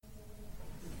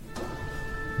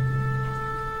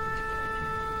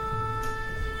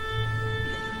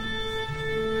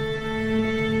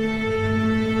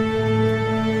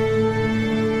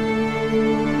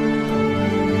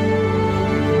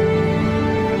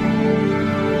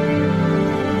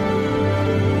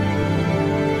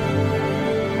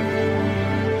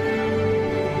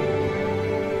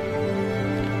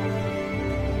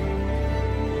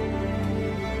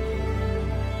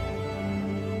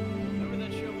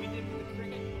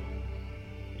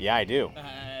Yeah, I do.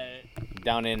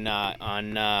 Down in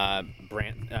on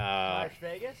Brant. Marsh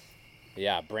Vegas?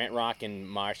 Yeah, Brant Rock and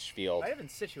Marshfield. I live in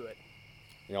Scituate.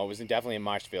 You know, it wasn't definitely in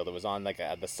Marshfield. It was on like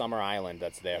the summer island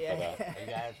that's there for the. Are you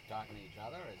guys talking to each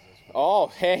other? Or is this? Oh,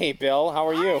 hey, Bill. How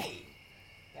are you? Hi.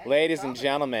 Thanks Ladies for and coming.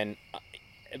 gentlemen,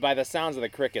 by the sounds of the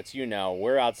crickets, you know,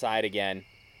 we're outside again.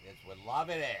 We're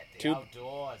loving it. The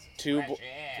outdoors. It's fresh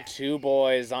air. Two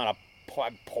boys on a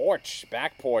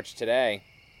back porch today.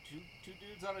 Two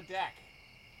dudes on a deck.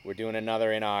 We're doing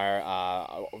another in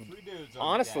our. 3 dudes on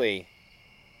honestly,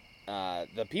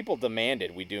 the people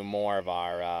demanded we do more of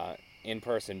our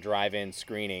in-person drive-in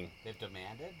screening. They've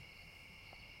demanded?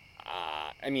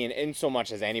 I mean, in so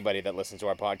much as anybody that listens to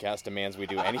our podcast demands we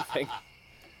do anything.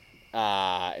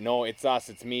 No, it's us.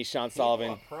 It's me, Sean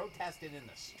Sullivan. People are protesting in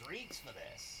the streets for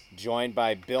this. Joined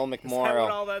by Bill Is that McMorrow.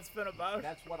 what all that's been about?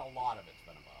 That's what a lot of it's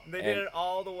been about. They did it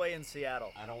all the way in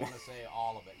Seattle. I don't want to say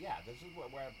all of it. Yeah, this is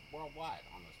what we're worldwide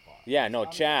on this podcast. Yeah, no, On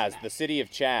the Chaz, internet. the city of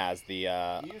Chaz,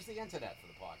 We use the internet for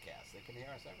the podcast. They can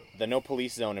hear us everywhere. the no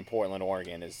police zone in Portland,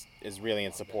 Oregon, is really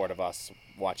in support of us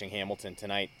watching Hamilton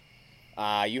tonight.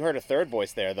 You heard a third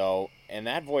voice there, though, and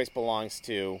that voice belongs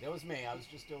to... That was me. I was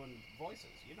just doing voices.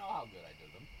 You know how good I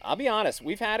do them. I'll be honest,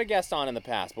 we've had a guest on in the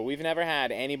past, but we've never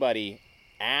had anybody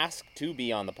ask to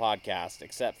be on the podcast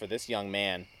except for this young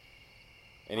man.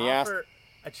 And he asked... Offer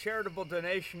a charitable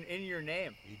donation in your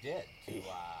name. You did. To,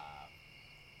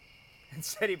 And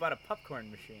said he bought a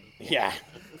popcorn machine. Yeah.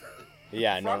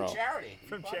 Yeah, from no. charity.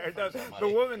 From You bought it charity. from The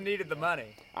somebody. woman needed the money.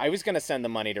 I was going to send the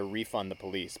money to refund the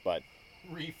police, but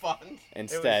Refund.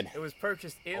 instead... It was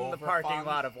purchased in the Overfund. parking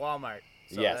lot of Walmart.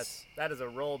 So Yes. that is a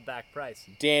rolled back price.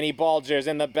 Danny Bulger's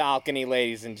in the balcony,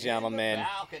 ladies and In gentlemen. the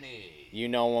balcony. You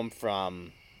know him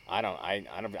from...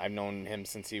 I've known him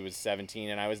since he was 17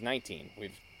 and I was 19.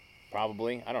 We've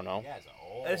probably... I don't know. You guys are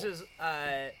old. This is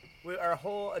our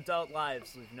whole adult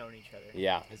lives we've known each other.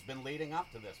 Yeah. It's been leading up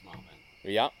to this moment.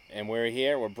 Yep. And we're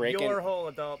here. We're breaking... Your whole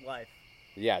adult life.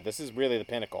 Yeah, this is really the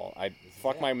pinnacle. is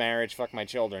Fuck it. my marriage, fuck my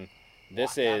children.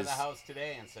 This Walked out of is... the house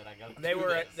today and said, I gotta They do were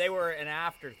this. they were an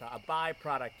afterthought, a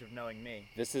byproduct of knowing me.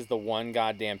 This is the one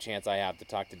goddamn chance I have to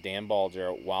talk to Dan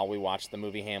Bulger while we watch the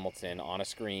movie Hamilton on a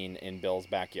screen in Bill's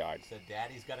backyard. Said,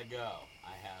 Daddy's gotta go.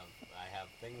 I have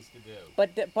things to do.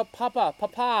 But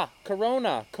Papa,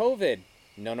 Corona, COVID.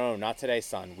 No, not today,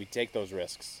 son. We take those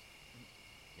risks.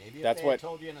 Maybe if That's they what- had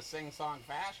told you in a sing-song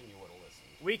fashion, you would have listened.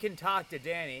 We can talk to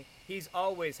Danny. He's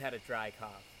always had a dry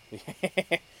cough.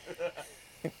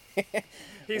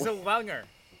 He's a lunger.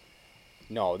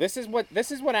 No, this is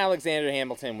what Alexander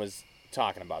Hamilton was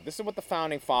talking about. This is what the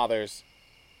founding fathers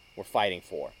were fighting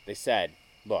for. They said,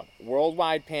 look,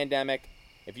 worldwide pandemic,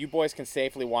 if you boys can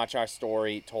safely watch our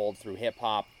story told through hip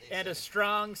hop And a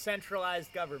strong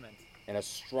centralized government. and a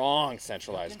strong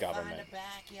centralized You can government. Find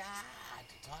a backyard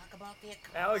to talk about the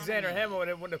economy. Alexander Hamilton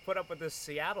wouldn't have put up with this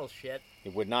Seattle shit. He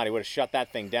would not. He would have shut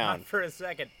that thing down. Not for a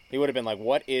second. He would have been like,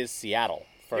 what is Seattle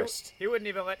first? He wouldn't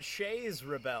even let Shays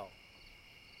rebel.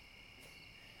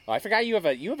 Oh, I forgot you have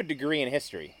a degree in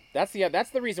history. That's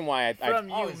the reason why I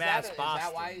From Oh, UMass is that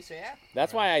Boston. why you say it?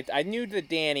 that's why I knew that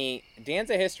Dan's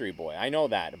a history boy. I know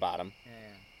that about him.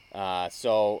 Yeah.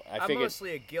 So I I'm figured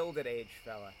mostly a Gilded Age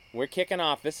fella. we're kicking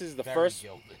off. This is the Very first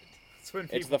gilded. It's when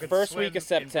It's people the could first swim week of and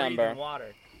breathe September. in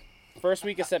water. first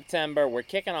week of September. We're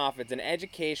kicking off. It's an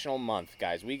educational month,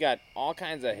 guys. We got all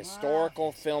kinds of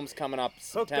historical films coming up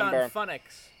Hooked on September.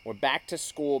 phonics. We're back to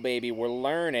school, baby. We're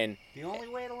learning. The only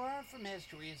way to learn from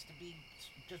history is to be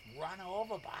just run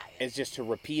over by it. Is just to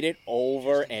repeat it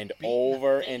over Just to and get beat in the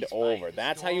over face and by over.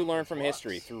 That's how you learn historical from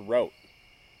history, books. through rote.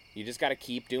 You just got to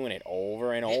keep doing it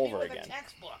over and Hit me over with again. a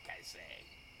textbook, I say.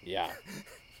 Yeah.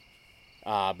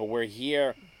 But we're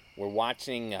here. We're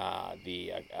watching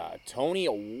the Tony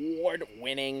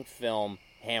Award-winning film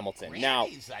Hamilton. Now,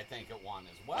 Grammys, I think it won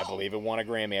as well. I believe it won a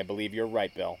Grammy. I believe you're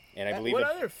right, Bill. And I believe What it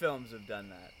other films have done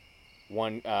that?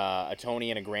 won a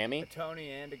Tony and a A Grammy. Tony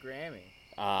and a Grammy.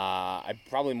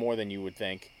 Probably more than you would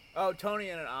think. Oh, Tony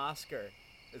and an Oscar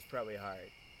is probably hard.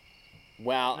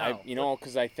 Well, No.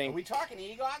 because I Are think we talking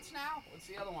EGOTs now? What's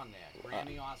the other one there?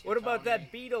 Grammy, Oscar, What about Tony?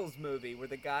 that Beatles movie where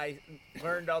the guy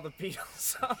learned all the Beatles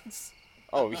songs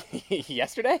oh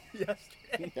yesterday.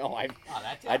 yesterday? No, Oh,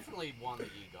 that definitely won the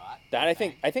EGOT. that I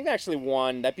think actually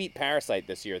won. That beat Parasite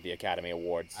this year at the Academy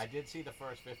Awards. I did see the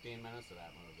first 15 minutes of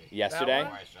that movie. Yesterday?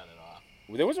 Before I shut it off.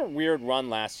 There was a weird run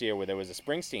last year where there was a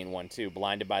Springsteen one too,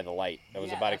 Blinded by the Light. That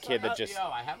was Yeah, about a that's kid what that just. Yo,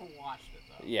 I haven't watched it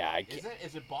though. Yeah,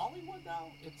 Is it Bollywood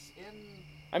though? It's in.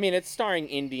 I mean, it's starring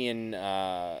Indian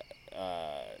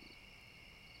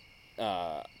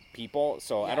people.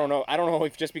 So I Yeah. don't know. I don't know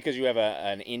if just because you have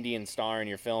an Indian star in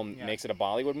your film Yeah. makes it a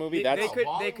Bollywood movie. They That's could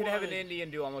have an Bollywood- Indian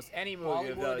do almost any movie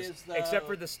of Bollywood those, is the- except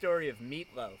for the story of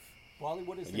Meatloaf,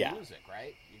 Bollywood is the Yeah. music,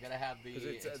 right? You gotta have the. because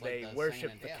It's like they the singing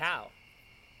worship and the dancing. cow.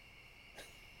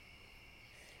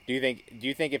 Do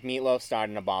you think if Meatloaf starred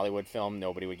in a Bollywood film,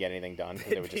 nobody would get anything done? 'Cause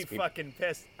they They'd would be just be. fucking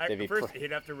pissed. they'd be First, pr-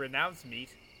 he'd have to renounce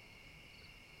meat.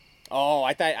 Oh,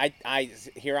 I thought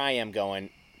here I am going.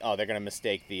 Oh, they're gonna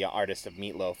mistake the artist of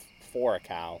Meatloaf for a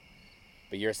cow,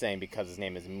 but you're saying because his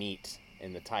name is Meat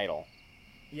in the title.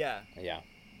 Yeah. Yeah.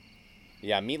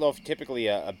 Meatloaf typically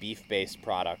a beef-based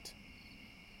product.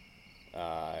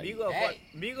 Meatloaf, Hey,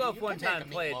 Meatloaf you one can time make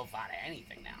a played. meatloaf out of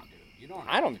anything now, dude. You don't.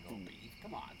 I Have don't- To go beef.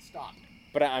 Come on, stop it.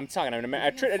 But I'm talking You're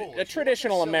being foolish. a You're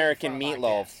traditional looking silly in American front of our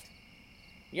meatloaf. guests.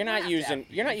 You're You not don't have to using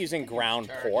have you're not beef. using You can ground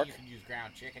use turkey, pork. You can use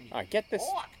ground chicken. You All right, can get use this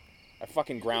pork. a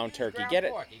fucking You can ground use turkey. ground Get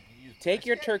it. pork. You can use Take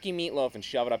your brisket. turkey meatloaf and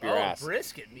shove it up your Oh, ass.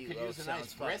 brisket You could meatloaf use a sounds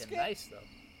nice fucking brisket. nice though.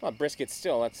 Well, brisket's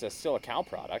still still a cow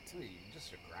product. You're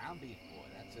just a ground beef boy.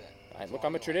 That's it. That's Look, all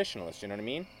I'm a you are. traditionalist. You know what I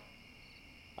mean?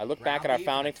 I look Ground back at our beef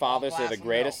and founding a 12 fathers. They're the glass of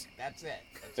greatest. milk. That's it.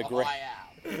 That's The all great- I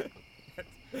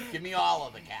have. Give me all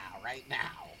of the cow right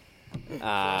now.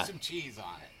 Throw some cheese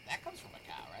on it. That comes from a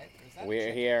cow, right? Or is that We're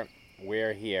chicken? here.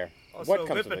 We're here. Also, What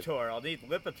comes with it? Lipitor. I'll need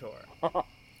Lipitor.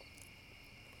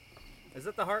 Is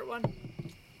that the heart one?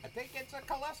 I think it's a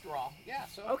cholesterol. Yeah.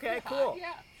 So Okay, if you're cool. high,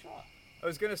 yeah, sure. I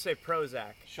was gonna say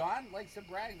Prozac. Sean likes to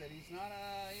brag that he's not.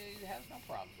 He has no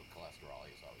problems with cholesterol.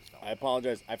 He's always telling. I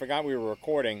apologize. I forgot we were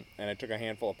recording, and I took a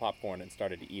handful of popcorn and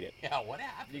started to eat it. Yeah. What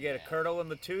happened? You get a there? curdle in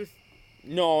the tooth.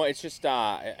 No, it's just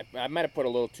I might have put a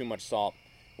little too much salt.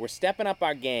 We're stepping up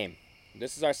our game.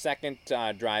 This is our second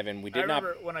drive-in. We I did not.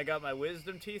 remember when I got my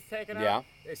wisdom teeth taken out. Yeah.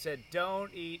 They said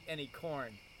don't eat any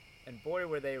corn, and boy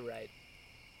were they right.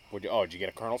 Did you get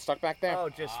a kernel stuck back there? Oh,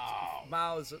 just Oh.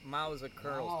 miles of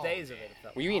kernels, No, days of it. man. It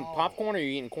felt Were you eating No. popcorn or you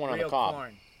eating corn on real the cob?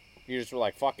 corn. You just were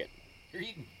like, fuck it. You're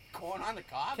eating corn on the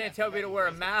cob. Can't after tell me to getting wear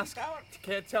a wisdom mask. teeth out?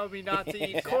 Can't tell me not to Is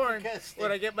eat that corn because when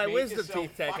they I get my made you wisdom so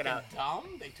teeth taken fucking out.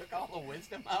 Dumb? They took all the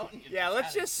wisdom out. And you Yeah, just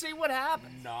let's had just see what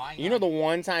happens. gnawing You know on the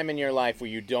one time in your life where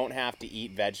you don't have to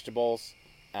eat vegetables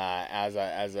as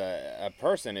a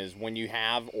person is when you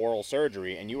have oral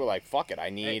surgery and you were like, fuck it, I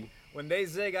need. Hey, when they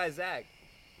zig, I zag.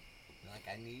 Like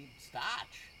I need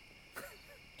starch.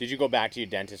 Did you go back to your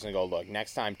dentist and go, look,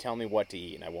 next time tell me what to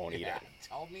eat and I won't eat Yeah, it?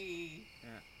 tell me. Yeah.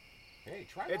 Hey,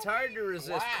 try. It's not hard eat to resist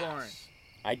glass. corn.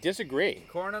 I disagree.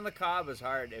 Corn on the cob is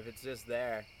hard if it's just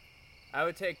there. I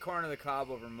would take corn on the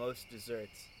cob over most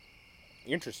desserts.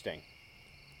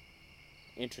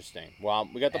 Interesting. Well,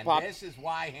 we got the And pop. this is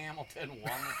why Hamilton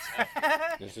won the Tony.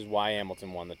 This is why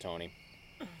Hamilton won the Tony.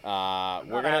 I'm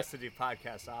We're not gonna asked to do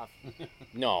podcasts off.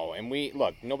 no, and we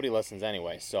look. Nobody listens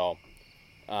anyway, so.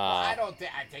 I don't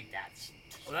think. I think that's.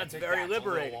 Well, that's I think very that's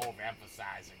liberating. A little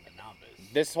overemphasizing the numbers.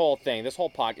 This whole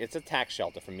pod, it's a tax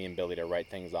shelter for me and Billy to write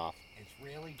things off. It's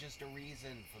really just a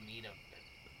reason for me to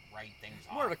write things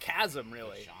off. More of a chasm,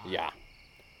 really. Sean.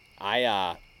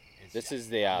 Yeah. It's This just- is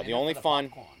the I'm in it only for the fun.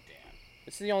 popcorn, Dan.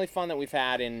 This is the only fun that we've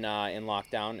had in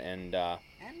lockdown, and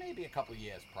And maybe a couple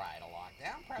years prior to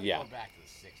lockdown. Probably Yeah. go back to the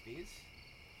 60s.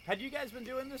 Had you guys been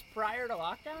doing this prior to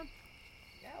lockdown?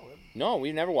 Yeah, we're no,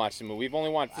 we've never watched the movie. We've only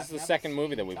watched. This I've is the never second movie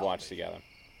seen that we've watched television. together.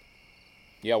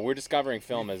 Yeah, we're discovering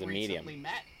film we've as a medium. recently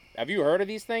met. Have you heard of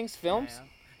these things, films? Yeah.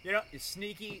 You know,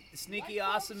 sneaky, Like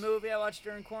awesome films? movie I watched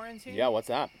during quarantine. Yeah, what's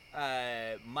that?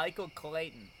 Michael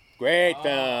Clayton. Great Oh,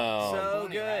 film. So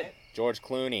Clooney, good. right? George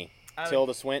Clooney, I would-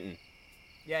 Tilda Swinton.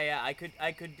 Yeah. I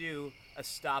could do a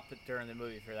stop during the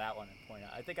movie for that one and point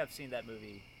out. I think I've seen that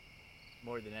movie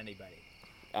more than anybody.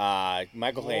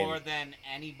 Michael More Clayton. than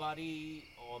anybody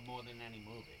or more than any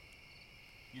movie?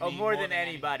 You Oh, mean more than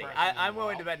any anybody. person in the I'm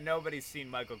willing to world? bet nobody's seen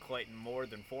Michael Clayton more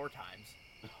than 4 times.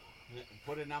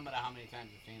 Put a number to how many times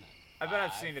you've seen it. I bet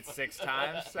I've 5. seen it 6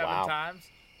 times, 7 Wow. times.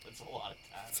 That's a lot of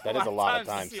times. That is a lot of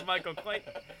To times. see Michael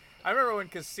Clayton. I remember when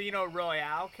Casino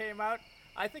Royale came out.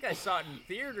 I think I saw it in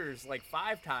theaters like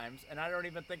 5 times, and I don't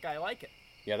even think I like it.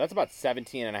 Yeah, that's about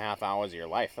 17 and a half hours of your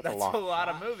life. That's, That's a lot. a lot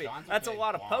of Sean- movie. Sean's a That's a big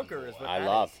lot of Bond poker, is boy. what I that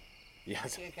love. is.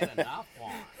 Yes. Can't get enough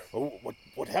one. Oh,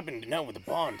 what happened now with the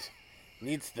Bond?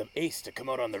 Needs the ace to come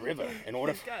out on the river in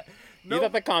order. He's got- You no,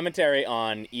 thought the commentary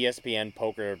on ESPN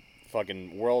poker,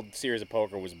 fucking World Series of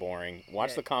Poker was boring.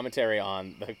 Watch Yeah. the commentary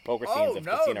on the poker Oh scenes of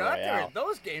no, Casino not Royale. during.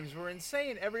 Those games were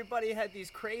insane. Everybody had these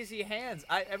crazy hands.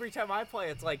 Every time I play,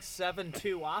 it's like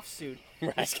 7-2 offsuit.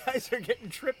 Right. These guys are getting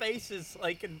trip aces,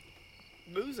 like, and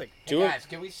losing. Hey Do it. guys,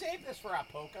 can we save this for our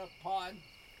poker pod?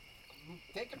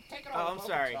 Take it Oh, on I'm poker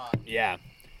sorry. talk. Yeah.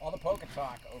 All the poker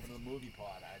talk over the movie pod.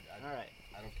 All right.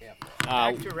 I don't care for it.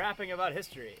 Back to rapping about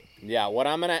history. Yeah, what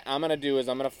I'm gonna do is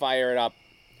I'm gonna fire it up.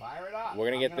 Fire it up. We're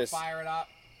gonna get this. Fire it up.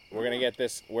 We're gonna get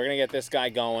this guy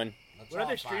going. Let's What all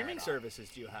other fire streaming it up. services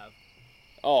do you have?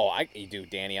 Oh, dude,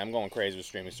 Danny, I'm going crazy with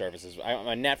streaming services. I'm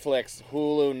on Netflix,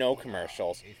 Hulu, no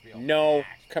commercials, HBO no Max.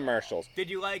 commercials. Did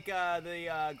you like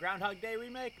the Groundhog Day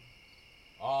remake?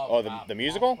 Oh, the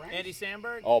musical? Paul Andy Springs?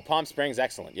 Samberg? Oh, Palm Springs,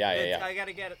 excellent. Yeah. I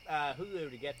gotta get Hulu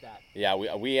to get that. Yeah,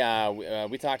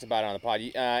 we talked about it on the pod.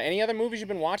 Any other movies you've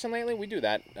been watching lately? We do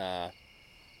that.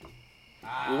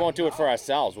 We won't do it for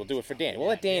ourselves. We'll do it for Danny. We'll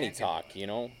let Danny Dan can talk. do it. You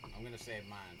know. I'm gonna save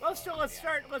mine. Well, still, let's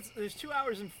start. There's 2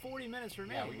 hours and 40 minutes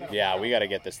remaining. Yeah, we got to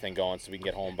get this thing going so we can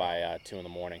get home by 2 in the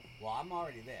morning. Well, I'm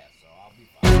already there, so I'll be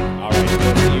fine. All right,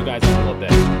 we'll see you guys in a little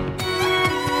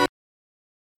bit.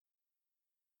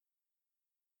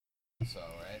 So,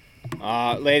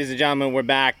 right? Ladies and gentlemen, we're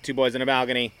back. Two Boys in a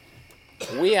Balcony.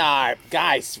 We are,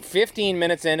 guys, 15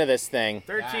 minutes into this thing.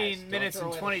 13 Guys, don't minutes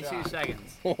throw and away the 22 shot.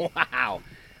 seconds. Wow.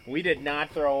 We did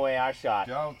not throw away our shot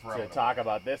Don't throw to it talk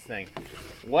about this thing.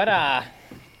 What,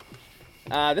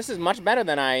 this is much better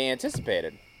than I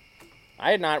anticipated.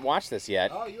 I had not watched this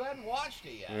yet. Oh, you hadn't watched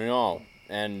it yet. No.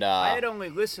 And I had only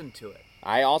listened to it,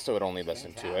 I also had only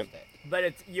listened to it. Fantastic.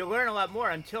 but you learn a lot more.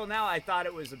 Until now, I thought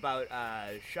it was about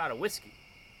a shot of whiskey.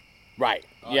 Right.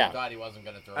 Oh, Yeah. I thought he wasn't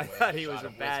gonna throw I away thought a he was shot a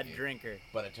of bad whiskey, drinker.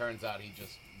 But it turns out he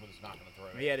just was not gonna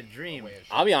throw He had a dream. away a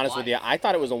shot I'll be of honest with you. life. I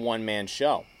thought it was a one-man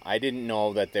show. I didn't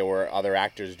know that there were other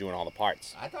actors doing all the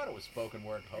parts. I thought it was spoken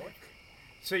word poetry.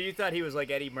 So you thought he was like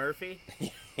Eddie Murphy?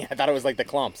 Yeah, I thought it was like the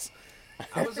Clumps.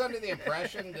 I was under the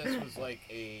impression this was like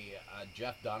a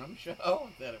Jeff Dunham show.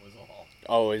 That it was all.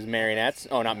 Oh, is marionettes?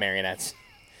 Oh, not marionettes.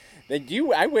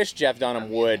 I wish Jeff Dunham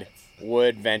would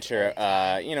venture.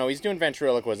 He's doing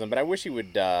ventriloquism, but I wish he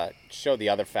would show the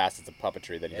other facets of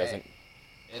puppetry that he doesn't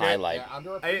highlight.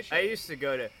 They're I underappreciated. used to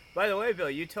go to. By the way, Bill,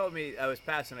 you told me I was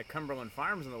passing a Cumberland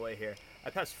Farms on the way here. I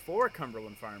passed 4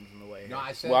 Cumberland Farms on the way here. No,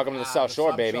 I said, Welcome to the South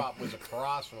Shore, sub baby. Shop was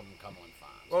across from Cumberland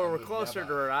Farms. Well, I we're would closer to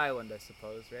never- Rhode Island, I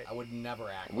suppose, right? I would never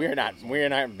act. We're like not. there was We're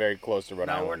not very close to Rhode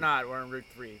No, Island. we're not. We're on Route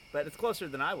 3, but it's closer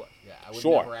than I was. Yeah, I would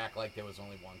Sure. never act like there was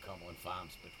only one Cumberland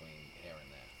Farms between here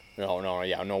and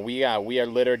there. No. We are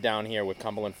littered down here with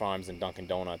Cumberland Farms and Dunkin'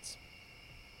 Donuts.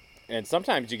 And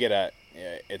sometimes you get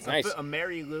it's nice. A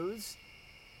Mary Lou's.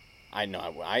 I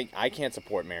know. I can't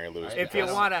support Mary Lou's. If I you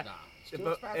don't- wanna- nah, it's too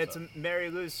But expensive. it's Mary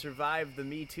Lou's survived the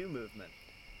Me Too movement.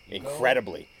 You go-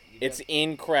 Incredibly. you It's get-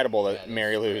 incredible that That is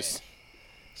Mary Lou's strange.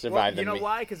 survived Well, you the know me-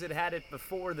 why? Because it had it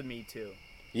before the Me Too.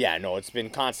 Yeah, no, it's been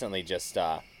constantly just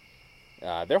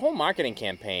their whole marketing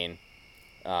campaign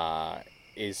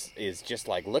is just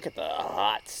like, look at the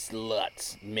hot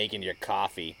sluts making your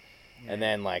coffee, and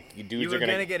then like dudes You were are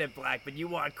gonna get it black, but you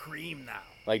want cream now.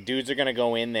 like dudes are gonna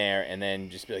go in there and then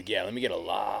just be like, yeah, let me get a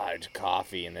large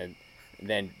coffee, and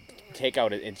then take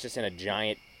out it's just in a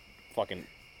giant fucking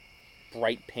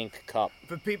bright pink cup.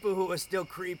 For people who are still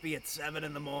creepy at 7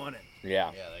 in the morning.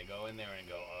 Yeah. Yeah, they go in there and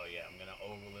go, oh yeah, I'm gonna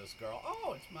ogle this girl.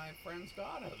 Oh, it's my friend's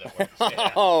daughter that works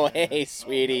there. Oh, hey,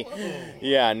 sweetie. hello.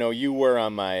 Yeah, no, you were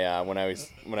on my when I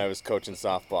was coaching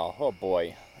softball. Oh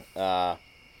boy.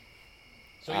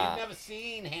 So you've never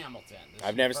seen Hamilton? This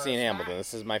I've is never your seen first Hamilton. time?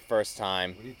 This is my first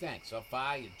time. What do you think? So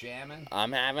far, you jamming?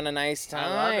 I'm having a nice I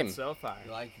love time. it so far.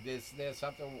 You like there's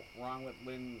something wrong with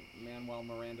Lin-Manuel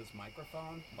Miranda's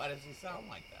microphone? Why does he sound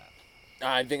like that?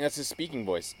 I think that's his speaking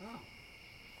voice. Oh.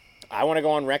 I want to go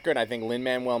on record. I think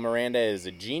Lin-Manuel Miranda is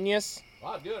a genius.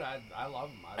 Well, dude, I love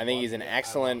him. I think he's an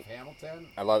excellent-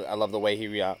 I love Hamilton. I love the way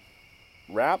he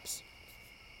raps.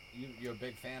 You're a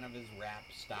big fan of his rap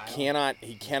style.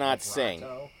 He cannot sing.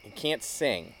 Vibrato. He can't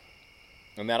sing,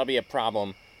 and that'll be a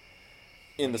problem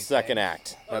in When the he second sings.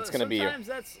 act. That's gonna be. Sometimes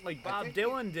that's like I Bob think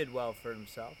Dylan did well for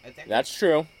himself. I think That's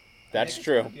true. I That's think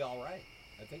true. It's gonna be all right.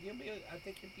 I think you'll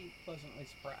be pleasantly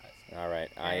surprised. All right.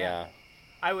 Yeah.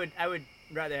 I would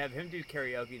rather have him do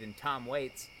karaoke than Tom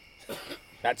Waits.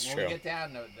 That's When true. we get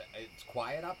down to it's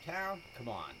quiet uptown. Come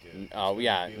on, dude. It's Oh gonna be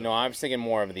yeah. beautiful. No, I was thinking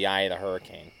more of the Eye of the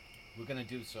Hurricane. We're gonna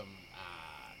do some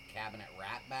cabinet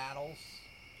rap battles.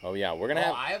 Oh yeah, we're gonna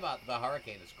have. I have the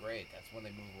Hurricane is great. That's when they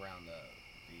move around the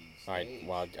All stage. right.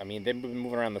 Well, I mean, they've been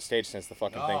moving around the stage since the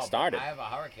fucking No, thing but started. I have a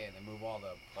Hurricane. They move all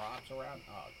the props around.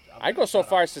 Oh, I'd go so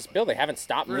far as to Bill. They haven't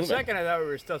stopped For a moving. second, I thought we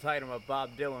were still talking about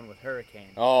Bob Dylan with Hurricane.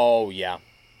 Oh yeah,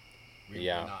 We're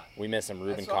yeah. not. We miss him,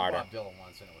 Reuben I saw Carter. Bob Dylan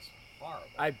once and it was horrible.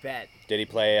 I bet. Did he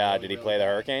play? Really, Did he really play the bad.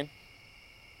 Hurricane?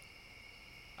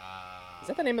 Is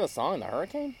that the name of the song, the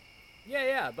Hurricane?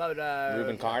 Yeah, about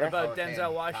Reuben Carter? about Hurricane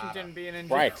Denzel Washington Carter. being in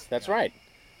jail. Right. That's Yeah. right.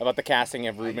 About the casting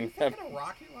of Are you Reuben. thinking of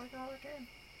Rocky like a Hurricane?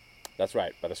 That's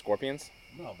right. By the Scorpions.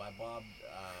 No, by Bob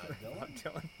Dylan.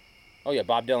 Dylan. Oh yeah,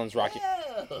 Bob Dylan's Rocky.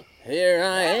 Oh, Here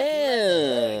I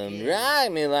am, hurricane.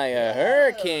 rock me like a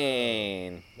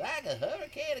hurricane. like a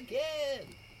hurricane again.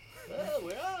 Oh,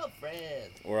 we're all friends.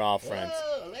 We're all friends.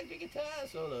 Oh, electric guitar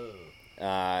solo.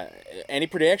 Any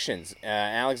predictions?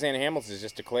 Alexander Hamilton has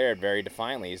just declared very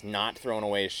defiantly he's not throwing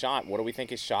away his shot. What do we think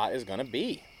his shot is going to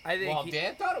be? I think. Well,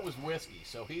 Dan thought it was whiskey,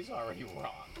 so he's already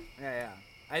wrong. Yeah.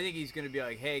 I think he's gonna be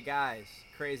like, "Hey guys,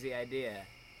 crazy idea,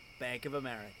 Bank of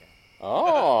America."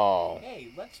 Oh. Hey,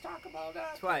 let's talk about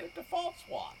right. default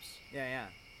swaps. Yeah.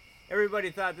 Everybody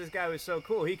thought this guy was so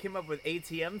cool. He came up with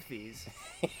ATM fees.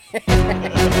 All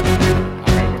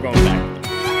right, we're going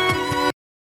back.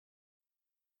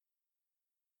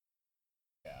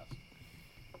 Yes.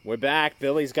 We're back.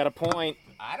 Billy's got a point.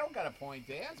 I don't got a point.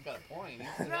 Dan's got a point.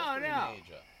 He's the No. history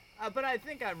major. But I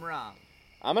think I'm wrong.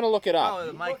 I'm going to look it up. Oh,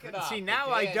 the You mic. look it up, See, but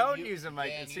now I Dan, don't you- use the mic.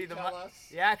 Dan, See you the tell us.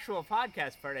 the actual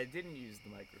podcast part. I didn't use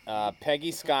the microphone.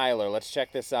 Peggy Schuyler. Let's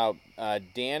check this out.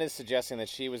 Dan is suggesting that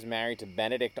she was married to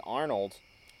Benedict Arnold.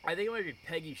 I think it might be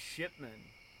Peggy Shipman.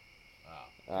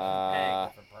 Uh,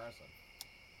 Different person.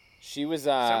 She was.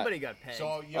 Somebody got pegged.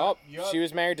 So She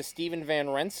was married to Stephen Van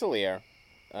Rensselaer.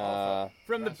 from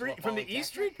the Rensselaer from the E Polytechnic?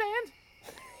 Street Band.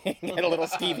 He had a little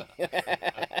Stevie.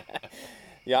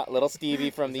 Yeah, little Stevie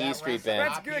from Is the that E Street Rensselaer?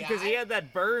 Band. That's good because he had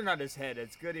that burn on his head.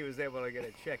 It's good he was able to get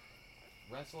a chick.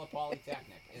 Rensselaer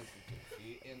Polytechnic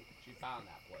Institute. She found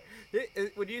that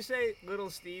place. Would you say little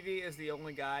Stevie is the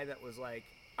only guy that was like,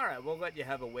 all right, we'll let you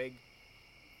have a wig?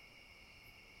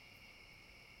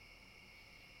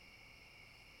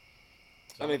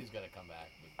 Somebody's got to come back.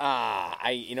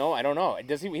 I don't know.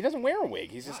 Does he? He doesn't wear a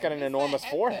wig. He's just got an enormous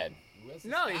forehead.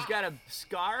 No, he's got a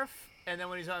scarf, and then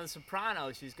when he's on The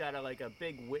Sopranos, he's got a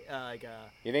big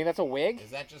You think that's a wig?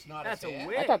 Is that just not That's his a hair?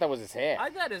 wig. I thought that was his hair. I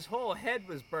thought his whole head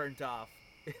was burnt off.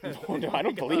 No, I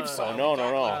don't believe so. Are we No.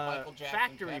 talking about Michael Jackson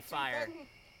factory Pepsi fire. thing?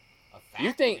 A You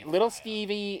factory think little fire.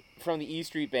 Stevie from the E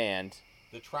Street Band?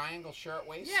 The triangle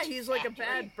shirtwaist? Yeah, he's like a factory?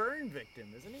 bad burn victim,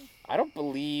 isn't he? I don't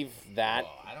believe that.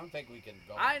 Well, I don't think we can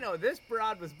go. I know this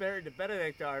broad was married to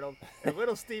Benedict Arnold, and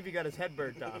little Stevie got his head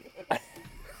burnt off.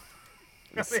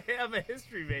 I'm a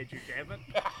history major, damn it.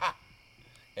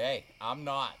 Hey, I'm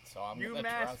not, so I'm You gonna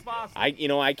mass trust boss.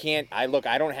 I can't. I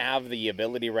don't have the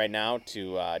ability right now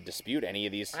to dispute any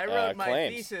of these I wrote my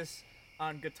claims. thesis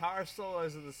on guitar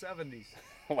solos of the 70s.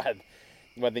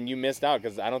 Well, then you missed out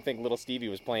because I don't think Little Stevie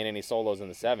was playing any solos in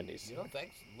the 70s. You don't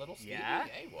think little Stevie Yeah?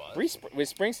 A was?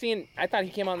 Was Springsteen? I thought he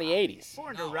came out in the 80s.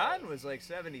 Born No. to Run was like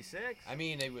 76. I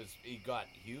mean, he got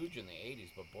huge in the '80s,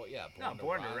 but Born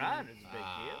to Run is a big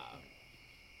deal.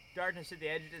 Darkness at the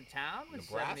Edge of the Town was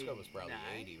Nebraska 79. was probably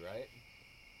 '80, right?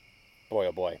 Boy,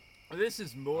 oh boy. This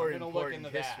is more I'm gonna look important into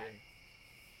that. history.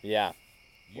 Yeah.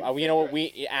 You know figure what?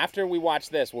 it. After we watch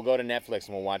this, we'll go to Netflix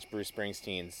and we'll watch Bruce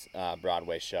Springsteen's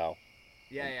Broadway show.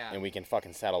 Yeah. And we can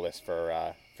fucking settle this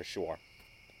for sure.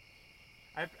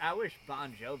 I wish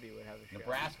Bon Jovi would have a show.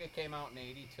 Nebraska came out in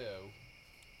 '82.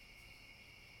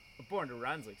 Born to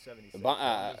Run's like 76. Bon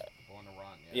Born to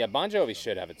Run. yeah, Bon Jovi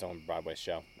should have its own Broadway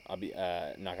show. I'll be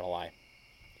not gonna lie.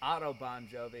 Otto Bon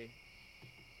Jovi.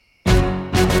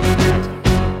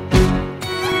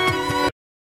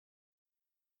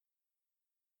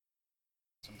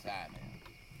 Some time, man.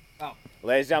 Oh,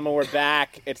 Ladies and gentlemen, we're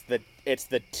back. It's the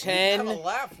We 10 never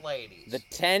left, ladies. the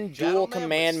 10 dual Gentlemen, we're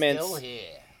commandments. Still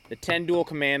here. The 10 dual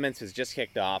commandments has just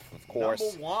kicked off, of course.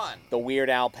 Number one. The Weird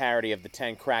Al parody of the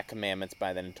 10 crack commandments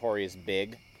by the notorious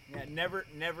Big. yeah.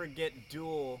 Never get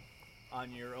duel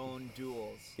on your own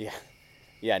duels.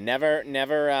 Yeah, never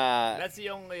That's the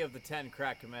only of the 10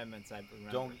 crack commandments I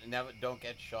remember. Don't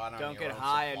get shot on Don't your get own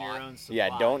high supply. on your own supply.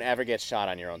 Yeah, don't ever get shot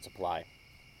on your own supply.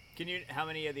 Can you? How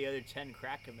many of the other 10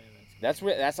 crack commandments?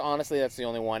 That's honestly that's the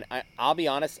only one. I'll be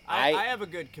honest. I have a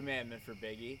good commandment for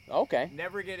Biggie. Okay.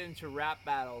 Never get into rap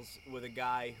battles with a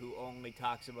guy who only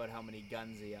talks about how many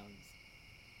guns he owns.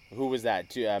 Who was that?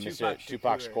 Mr.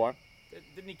 Tupac Shakur.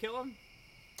 Didn't he kill him?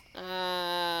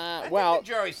 I think Well, the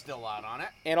jury's still out on it.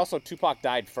 and also Tupac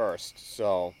died first,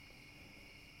 so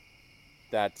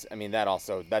that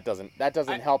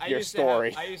doesn't help your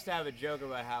story. I used to have a joke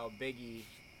about how Biggie,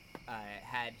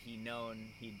 had he known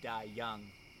he'd die young,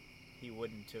 he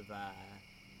wouldn't have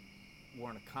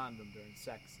worn a condom during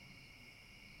sex.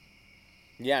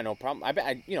 Yeah, no problem. I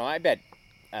bet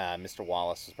Mr.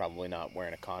 Wallace was probably not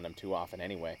wearing a condom too often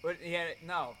anyway. But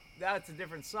no, that's a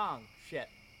different song. Shit.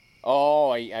 Oh,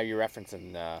 are you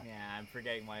referencing? Yeah, I'm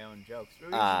forgetting my own jokes. We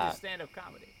used to do stand-up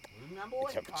comedy. Remember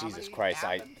when Jesus comedy Christ,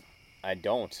 happened? I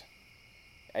don't.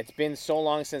 It's been so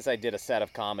long since I did a set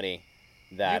of comedy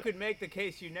that You could make the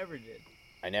case you never did.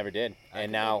 I never did. I And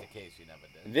can now make the case you never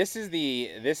did. this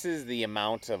is the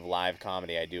amount of live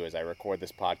comedy I do. Is I record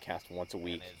this podcast once a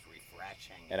week, And it's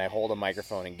refreshing. and I hold a It's-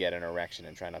 microphone and get an erection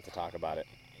and try not to talk about it.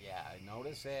 Yeah, I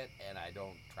notice it, and I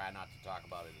don't try not to talk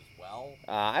about it as well.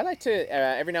 I like to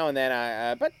every now and then.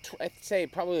 I'd say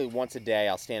probably once a day.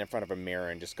 I'll stand in front of a mirror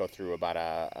and just go through about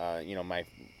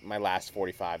my last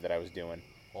 45 that I was doing.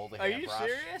 Hold the Are you hairbrush.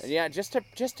 serious? Yeah, just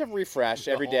to refresh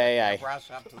every Hold the day. hairbrush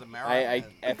up to the mirror. I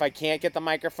if I can't get the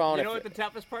microphone, You know what the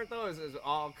toughest part though is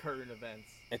all current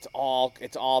events. it's all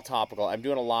topical. I'm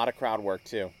doing a lot of crowd work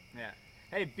too. Yeah.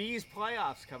 Hey, Bees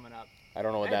playoffs coming up. I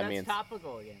don't know what Hey, that that's means.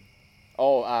 topical again.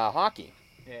 Oh, hockey.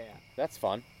 Yeah. That's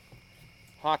fun.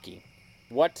 Hockey.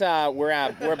 What we're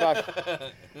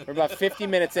about 50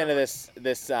 minutes into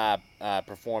this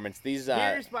performance. These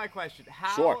Here's my question: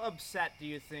 how sure. upset do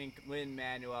you think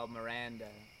Lin-Manuel Miranda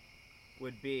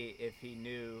would be if he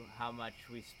knew how much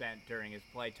we spent during his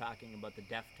play talking about the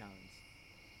Deftones?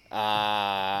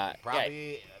 yeah,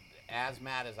 Probably as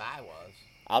mad as I was.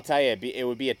 I'll tell you, it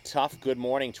would be a tough good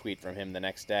morning tweet from him the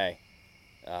next day.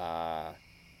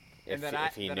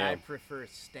 If he knew. I prefer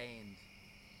Stained.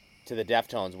 To the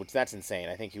Deftones, which that's insane.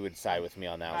 I think he would side with me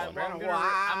on that one. Well,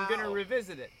 I'm gonna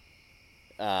revisit it.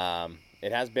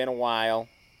 It has been a while.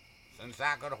 Since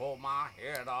I could hold my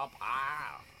head up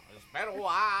high. It's been a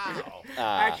while.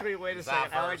 Actually, wait a since I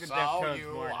second. I like the first saw Deftones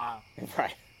you. more now.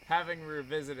 Right. Having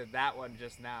revisited that one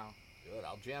just now. Good,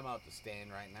 I'll jam out the Stain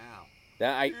right now.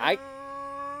 That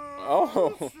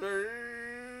oh.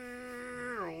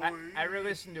 I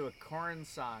re-listened to a Korn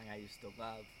song I used to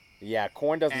love, Yeah,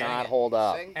 Korn does And- not hold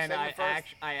up. Sing, and sing I the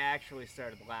first. actually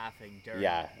started laughing during.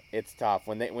 Yeah, it's tough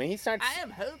when he starts. I am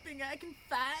hoping I can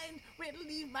find where to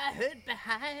leave my hurt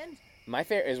behind. My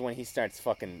favorite is when he starts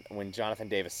when Jonathan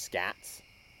Davis scats.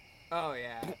 Oh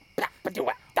yeah.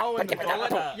 Oh, and the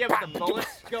bullet. Yeah, with the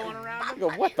bullets going around I him. go,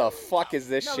 what the fuck is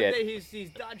this No, shit? but he's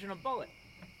dodging a bullet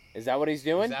Is that what he's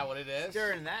doing? Is that what it is?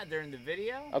 during the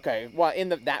video. Okay, well, in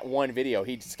that one video,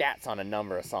 he scats on a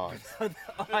number of songs.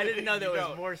 I didn't know there You was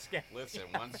don't- more sketch. Listen,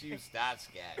 once you start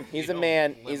scatting, He's you a don't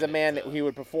man. limit He's a man it that to- he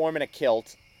would perform in a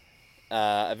kilt.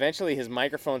 Eventually, his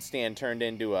microphone stand turned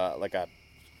into a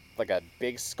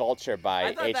big sculpture by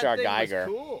I thought that H.R. thing Geiger.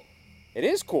 was cool. It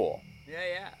is cool.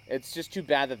 Yeah. It's just too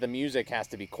bad that the music has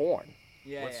to be Korn.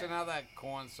 Yeah. What's yeah. another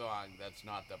Korn song that's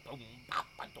not the boom bop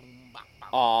ba doom bop bop?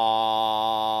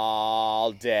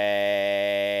 All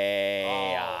day Oh,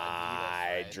 the I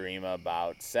Beatles, right? dream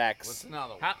about sex. What's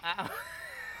another one? How-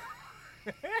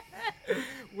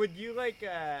 Would you like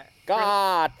Got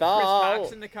Chris the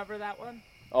Coxon to cover that one?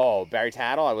 Oh, Barry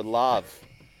Tattle, I would love.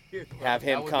 Have That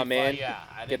him would be come fun, in, yeah,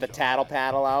 I'd get the enjoy tattle that.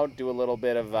 paddle out, do a little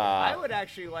bit of I would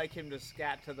actually like him to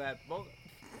scat to that bullet.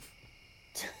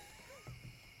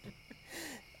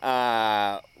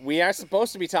 we are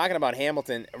supposed to be talking about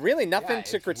Hamilton. Really nothing Yeah,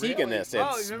 to it's critique in really- this. Oh,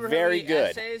 It's remember very how many good.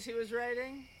 essays he was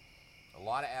writing? A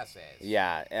lot of essays.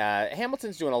 Yeah,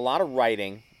 Hamilton's doing a lot of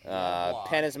writing. blog.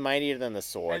 Pen is mightier than the I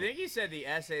sword. think he said the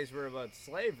essays were about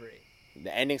slavery.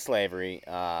 The ending slavery.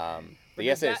 But The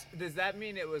does essays. does that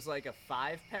mean it was like a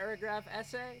 5-paragraph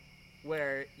essay,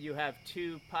 where you have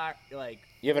two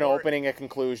You have an four- opening, a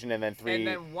conclusion, and then three. and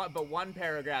then one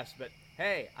paragraph's but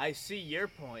hey, I see your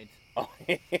point. Oh,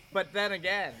 But then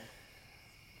again,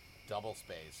 Double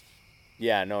spaced.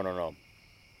 yeah, no.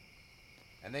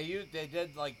 And they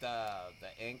did like the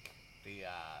ink,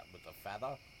 with the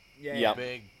feather. yeah. Yep.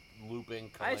 Big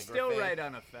looping I calligraphy. still write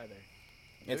on a feather.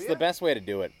 It's ya? the best way to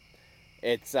do it.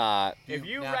 It's If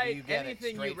you now, do write you get it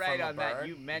anything you straight write from a on that, bird?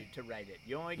 you meant to write it.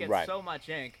 You only get Right. so much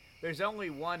ink. There's only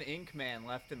one ink man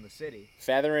left in the city.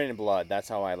 feather and blood. That's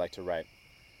how I like to write.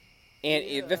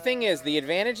 And the thing is, the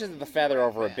advantages of the feather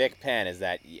over a big pen is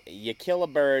that you kill a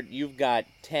bird, you've got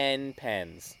 10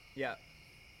 pens. Yeah.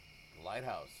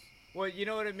 Lighthouse. Well, you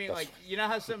know what I mean? The Like, you know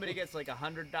how somebody gets like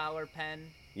 $100 pen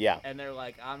Yeah. and they're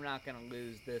like, I'm not going to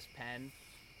lose this pen?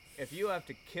 If you have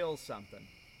to kill something,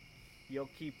 you'll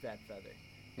keep that feather.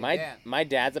 Yeah. My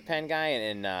dad's a pen guy,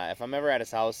 and if I'm ever at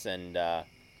his house and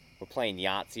we're playing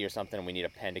Yahtzee or something and we need a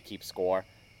pen to keep score,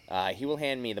 he will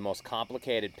hand me the most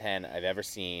complicated pen I've ever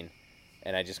seen,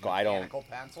 and I just go, I Mechanical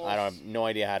pencils. have no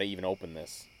idea how to even open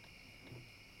this.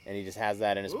 And he just has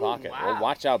that in his Ooh, pocket. wow. Oh,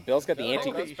 watch out! Bill's got the Holy anti.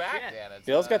 shit. Goes back, Dan. It's,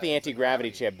 Bill's got the it's a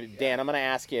anti-gravity chip. gravity. Dan, I'm gonna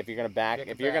ask you if you're gonna back. Kick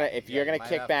If it you're gonna back. if Yeah, you're you gonna might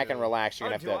kick have back to- and relax, you're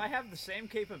Oh, gonna do have I to. have the same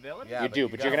capability? Yeah, You but do,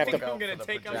 but you're gotta gonna have look to- out I'm gonna for the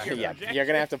take out projection. your Yeah, projection. you're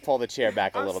gonna have to pull the chair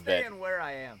back a I'm little bit. staying where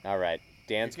I am. All right,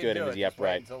 Dan's You can good do and it. the Just wait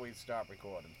upright. until we stop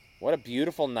recording. What a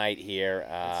beautiful night here. It's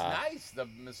nice.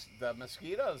 The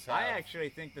mosquitoes. I have- actually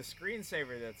think the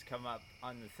screensaver that's come up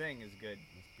on the thing is good.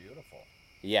 It's beautiful.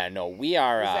 Yeah, no, we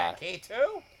are. Is that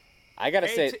K2? I gotta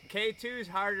say, K2's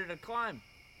harder to climb.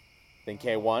 than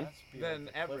K1. That's be Then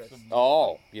the cliffs Everest. of-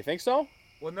 Oh, you think so?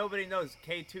 Well, nobody knows.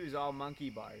 K2's all monkey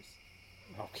bars.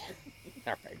 Okay.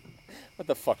 All right. What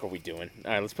the fuck are we doing?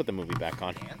 All right, let's put the movie back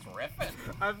on. Dan's riffing.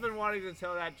 I've been wanting to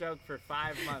tell that joke for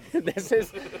 5 months. This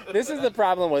is the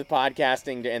problem with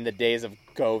podcasting in the days of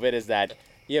COVID is that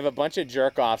you have a bunch of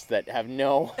jerk offs that have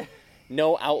no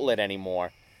outlet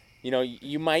anymore. You know,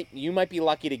 you might be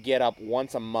lucky to get up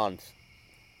once a month,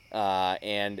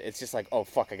 and it's just like, oh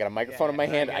fuck, I got a microphone in my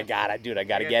hand. I gotta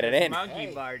get it this in. Monkey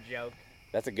Hey. bar joke.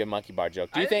 That's a good monkey bar joke.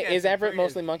 Do I you think think is that's the Everett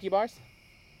greatest- mostly monkey bars?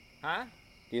 Huh?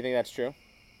 Do you think that's true?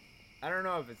 I don't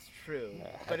know if it's true, I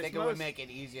but it's think it would make it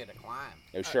easier to climb.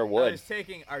 It sure I would. was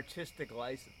taking artistic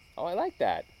license. Oh, I like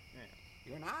that.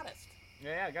 You're an artist.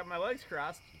 Yeah, I got my legs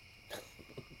crossed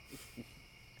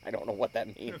I don't know what that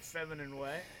in a means. feminine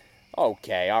way.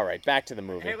 Okay, all right, back to the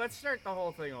movie. Hey, let's start the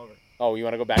whole thing over. Oh, you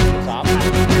want to go back to the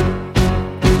top?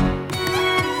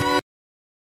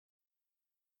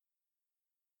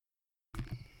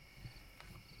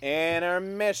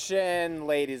 Intermission,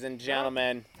 ladies and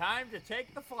gentlemen. Time to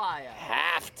take the fly out.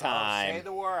 Oh, say Halftime.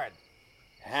 the word.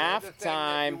 Say the thing that you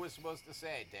Halftime. were supposed to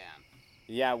say, Dan.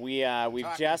 Yeah, we've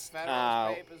talking just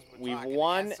Federalist Papers, we're we've talking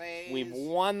won essays. we've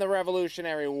won the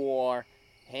Revolutionary War.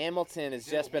 Hamilton has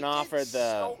Dude, just been we did offered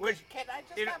the so good. Which, Can I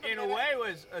just In, have a in a minute? way,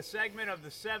 was a segment of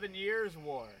the 7 Years'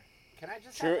 War. Can I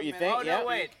just True, have a you minute? think? Oh, Yeah. no,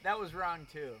 wait. That was wrong,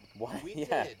 too. what? We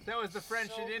Yeah. did. That was the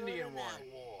French so and good Indian in War. that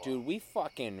war. Dude, we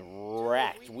fucking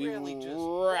wrecked. Dude, We really just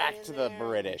wrecked went in the there,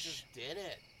 British. We just did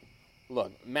it.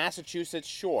 Look, Massachusetts,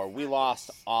 sure, we lost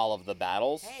all of the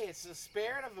battles. Hey, it's the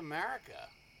spirit of America.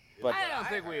 is But- what I don't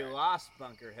think we heard. lost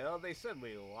Bunker Hill. They said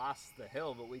we lost the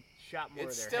hill, but we shot more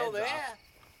It's of their still heads there. off.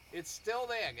 It's still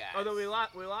there, guys. Although we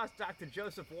lost Dr.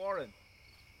 Joseph Warren.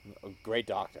 A great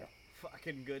doctor.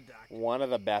 Fucking good doctor. One of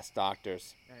the best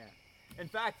doctors. Yeah. In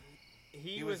fact,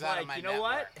 he was was out of like, my you know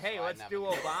what? network, Hey, so I let's never do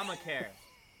did." Obamacare.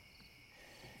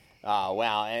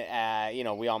 Well, you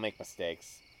know, we all make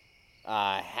mistakes.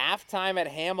 Halftime at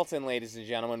Hamilton, ladies and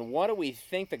gentlemen. What do we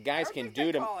think the I guys don't can think do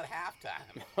they to... call it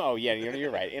halftime. Oh, yeah,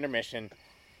 you're right. Intermission.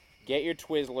 Get your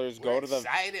Twizzlers. Go We're to the...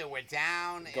 excited. We're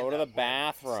down. Go in to the we're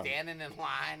bathroom. Standing in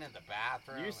line in the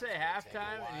bathroom. You It's say gonna take a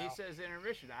halftime, and he while. says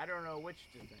intermission. I don't know which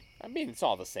to think. I mean, it's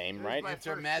all the same, Here's right? my first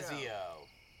Intermezzo,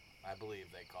 I believe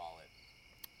they call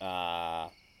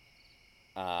it.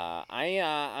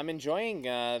 I'm enjoying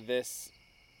this...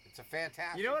 It's a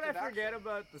fantastic. You know what I production. forget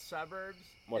about the suburbs?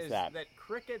 What's is that? That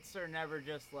crickets are never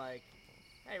just like,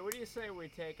 hey, what do you say we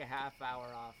take a half hour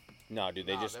off No, dude,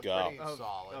 they No, just they're go. pretty- of,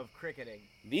 Solid. of cricketing?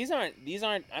 These aren't,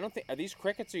 I don't think, are these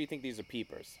crickets or you think these are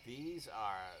peepers? These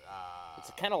are.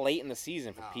 It's kind of late in the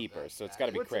season for no, peepers, that- so it's that- got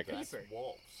to be What's a crickets. peeper?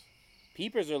 Wolves.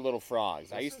 Peepers are little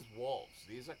frogs. This I used is wolves.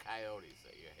 These are coyotes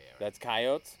that you're hearing. That's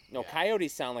coyotes? No, Yeah.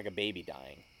 coyotes sound like a baby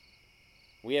dying.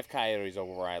 We have coyotes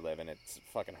over where I live, and it's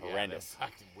fucking Yeah, they're horrendous.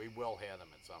 fucking- we will hear them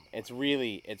at some point. It's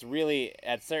really,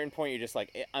 at a certain point, you're just like,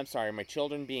 I'm sorry, are my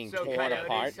children being So torn coyotes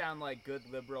apart? sound like good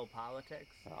liberal politics.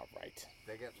 All right.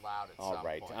 They get loud at All some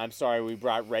right. point. I'm sorry, we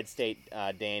brought Red State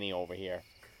Danny over here.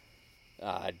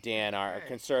 Dan, our Hey.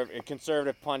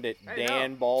 conservative pundit, Hey,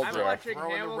 Dan no, Bulger. I'm watching Throwing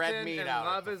the Hamilton red meat and out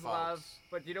at love the is love. folks.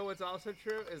 But you know what's also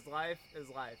true? Is life is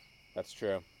life. That's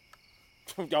true.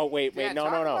 Oh, wait, Yeah, no,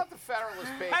 talk no, no. about the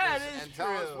Federalist Papers That is and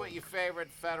tell us true. what your favorite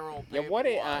federal Yeah, paper what?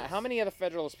 was. How many of the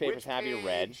Federalist Papers Which have you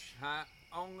read? page? Huh?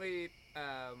 Only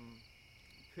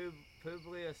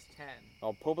Publius 10.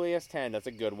 Oh, Publius 10. That's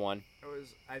a good one. It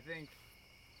was, I think,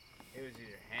 it was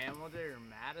either Hamilton or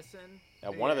Madison.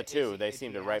 One of the two. Itchy- They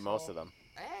seem to itchy write most asshole. of them.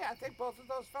 Hey, I think both of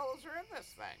those fellows are in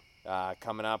this thing.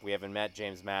 Coming up, we haven't met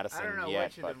James Madison I don't know yet,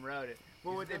 which of but them wrote it. But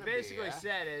He's what they gonna be, basically yeah.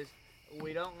 said is,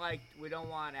 we don't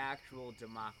want actual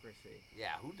democracy.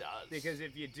 Yeah, who does? Because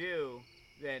if you do,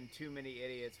 then too many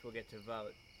idiots will get to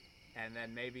vote. And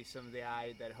then maybe some of the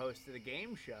guy that hosted the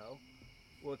game show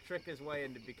will trick his way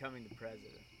into becoming the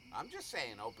president. I'm just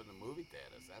saying, open the movie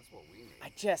theaters. That's what we need.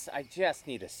 I just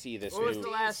need to see this What was movie.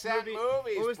 the last 15 cent movie?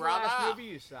 movies, What was brother. the last movie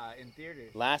you saw in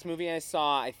theaters? Last movie I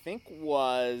saw, I think,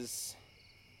 was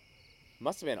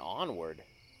must have been Onward,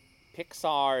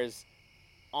 Pixar's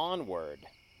Onward,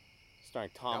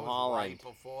 starring Tom that was Holland right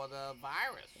before the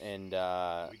virus. and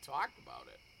we talked about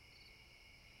it.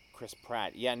 Chris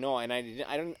Pratt. Yeah, no, and I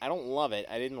don't love it.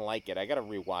 I didn't like it. I got to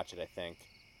rewatch it, I think.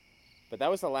 But that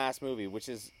was the last movie, which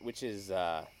is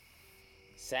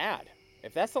sad.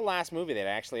 If that's the last movie that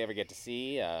I actually ever get to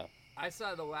see, I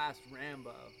saw the last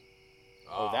Rambo.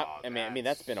 I mean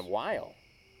that's been a while.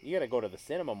 You got to go to the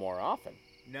cinema more often.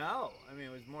 No, I mean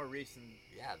it was more recent.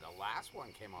 Yeah, the last one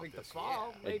came out Like the this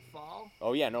fall, year. late fall.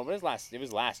 Oh yeah, no, but it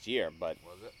was last year. But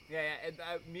Was it? Yeah, and,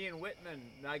 me and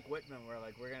Mike Whitman, were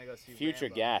like, we're gonna go see future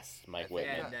Rambo. guest Mike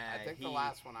Whitman. And, I think the he-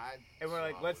 last one I And we're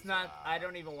like, saw let's was, not. I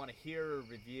don't even want to hear a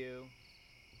review.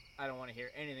 I don't want to hear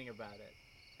anything about it,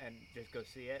 and just go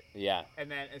see it. Yeah. And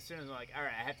then as soon as I'm like, all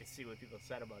right, I have to see what people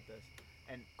said about this,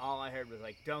 and all I heard was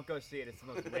like, don't go see it. It's the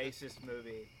most racist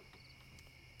movie.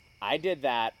 I did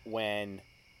that when,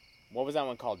 what was that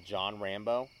one called? John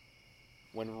Rambo?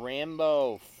 When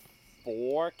Rambo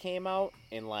 4 came out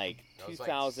in like That was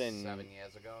 2008 like 7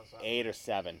 years ago or something. or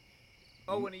 7.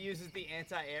 Oh, when he uses the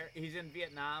anti-air, he's in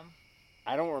Vietnam.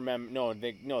 I don't remember. No,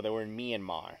 they were in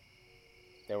Myanmar.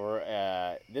 They were.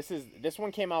 This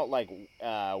one came out like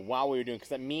while we were doing,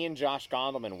 because me and Josh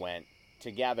Gondelman went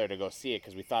together to go see it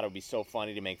because we thought it would be so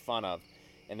funny to make fun of.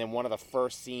 And then one of the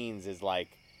first scenes is like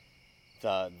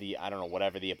the I don't know,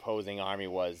 whatever the opposing army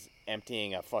was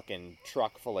emptying a fucking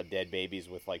truck full of dead babies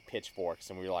with like pitchforks,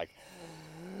 and we were like,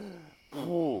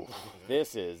 ooh,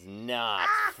 this is not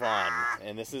fun,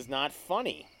 and this is not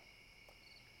funny.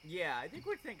 Yeah, I think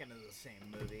we're thinking of the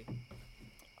same movie.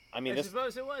 I mean, I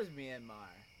suppose it was Myanmar.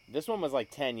 this one was like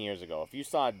 10 years ago. If you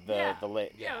saw the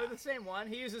late, Yeah, the same one.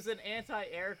 He uses an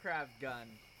anti-aircraft gun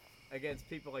against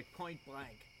people like point blank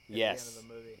at yes, the end of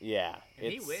the movie. yeah,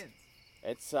 And he wins.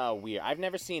 It's weird. I've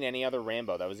never seen any other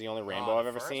Rambo. That was the only Rambo I've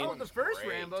ever first seen. Oh, one- the It's first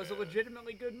great, Rambo is a dude.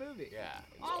 legitimately good movie. Yeah,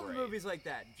 it's All great. the movies like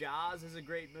that. Jaws is a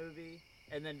great movie,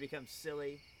 and then becomes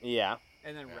silly, Yeah,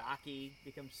 and then Yeah. Rocky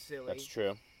becomes silly, that's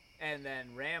true. and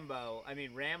then Rambo. I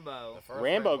mean, Rambo. The first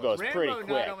Rambo Rambo- goes Rambo pretty not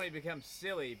quick. only becomes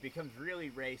silly, becomes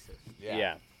really racist.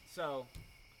 Yeah. So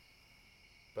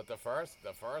But the first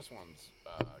one's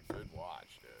good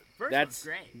watch, dude. first That's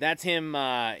one's great. that's him.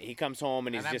 He comes home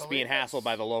and he's And I just being believe hassled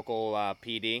by the local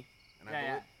PD. And Yeah,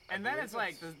 yeah. I And then believe it's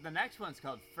like the next one's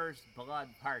called First Blood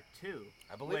Part 2.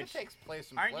 I believe which, it takes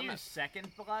place in Aren't you Plymouth,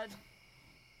 Second Blood?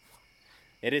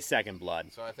 It is Second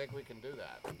Blood. so I think we can do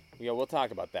that. Yeah, we'll talk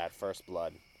about that. First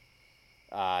Blood.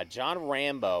 John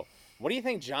Rambo. What do you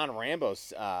think John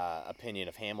Rambo's opinion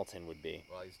of Hamilton would be?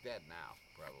 Well, he's dead now,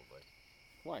 probably.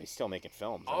 Well, he's still making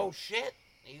films. Oh shit!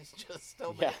 He's just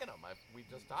still Yeah. making them. We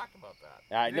just talked about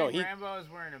that. You No, think he. Rambo is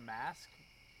wearing a mask?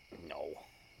 No,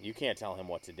 you can't tell him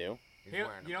what to do. He's He'll-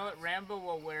 wearing a you know what? mask. Rambo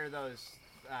will wear those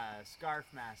scarf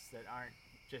masks that aren't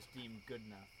just deemed good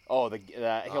enough. Oh,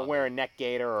 he'll wear a neck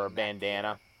gaiter or a neck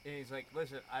bandana. And he's like,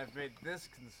 listen, I've made this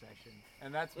concession,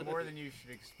 and that's more than you should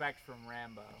expect from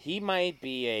Rambo. He might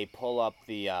be a pull up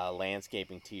the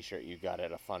landscaping T-shirt you got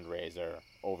at a fundraiser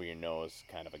over your nose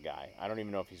kind of a guy. I don't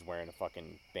even know if he's wearing a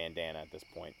fucking bandana at this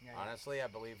point. Yeah, Honestly, I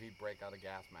believe he'd break out a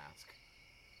gas mask.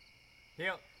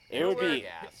 He'll, It would wear- be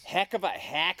Gas. heck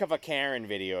of a Karen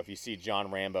video if you see John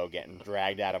Rambo getting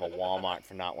dragged out of a Walmart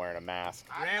for not wearing a mask.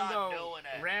 I'm not doing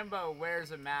it. Rambo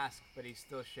wears a mask, but he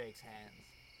still shakes hands.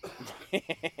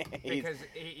 He's, Because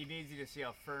he needs you to see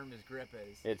how firm his grip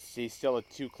is. he's still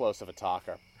too close of a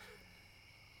talker.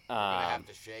 I'm gonna have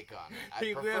to shake on it. I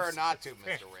he prefer lifts- not to,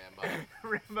 Mr. Rambo.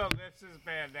 Rambo lifts his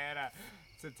bandana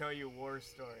to tell you war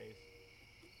stories.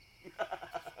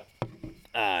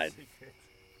 Secrets.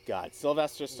 God,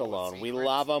 Sylvester Stallone. We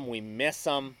love him. We miss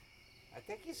him. I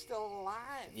think he's still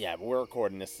alive. Yeah, but we're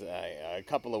recording this a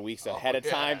couple of weeks Oh, ahead of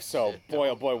yeah, time, so shit, boy, oh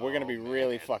don't boy, we're gonna know, be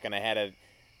really man. fucking ahead of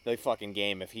the fucking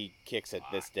game if he kicks it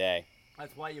this day.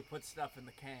 That's why you put stuff in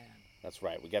the can. That's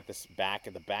right. We got this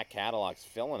the back catalog's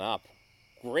filling up.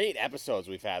 Great episodes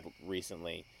we've had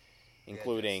recently, Yeah,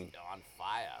 including just on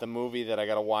fire. the movie that I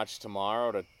got to watch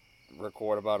tomorrow to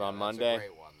record about Yeah, on that's Monday. a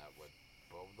great one that would.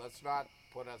 But let's not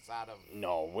put us out of.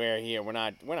 No, we're here. We're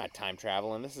not time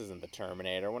traveling. This isn't the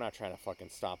Terminator. We're not trying to fucking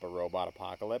stop a robot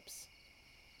apocalypse.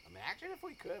 Imagine if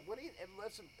we could. What do you? And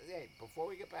listen, hey, before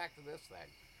we get back to this thing,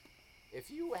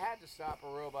 if you had to stop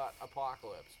a robot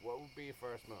apocalypse, what would be your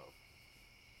first move?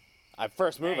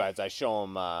 First move Hey. is I show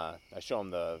him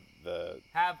the.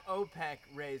 Have OPEC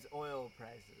raise oil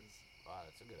prices. Wow,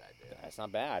 that's a good idea. That's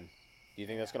not bad. Do you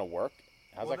think that's gonna work?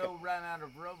 How's Well, that? they'll run out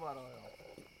of robot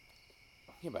oil.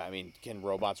 Yeah, but I mean, can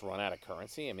robots run out of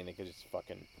currency? I mean, they could just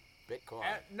fucking. Bitcoin.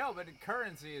 No, but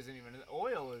currency isn't even.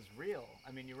 Oil is real.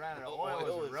 I mean, you run out of Oil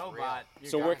oil as is a robot. you're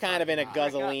So we're gonna kind of in a fucking die.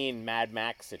 gasoline Mad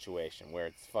Max situation where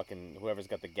it's fucking whoever's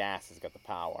got the gas has got the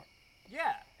power.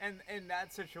 Yeah, and in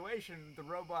that situation, the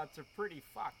robots are pretty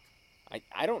fucked.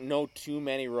 I don't know too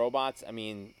many robots. I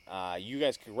mean, you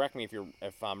guys correct me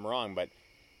if I'm wrong, but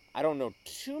I don't know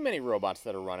too many robots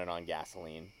that are running on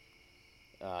gasoline.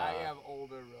 I have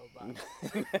older robots.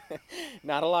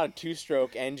 Not a lot of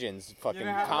two-stroke engines fucking You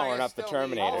know how powering I up the still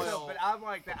need Terminators. oil. Also, but I'm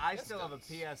like that. I still have a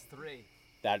Pistons. PS3.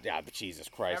 But Jesus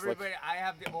Christ. Look. Everybody, I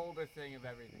have the older thing of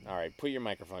everything. All right, put your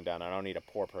microphone down. I don't need a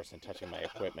poor person touching my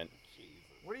equipment. Jesus.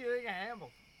 What do you think of Hamilton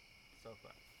so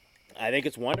far? I think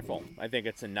it's wonderful. I think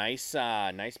it's a nice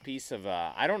piece of.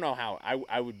 I don't know how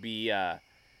I would be.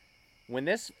 When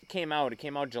this came out, it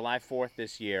came out July 4th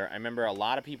this year. I remember a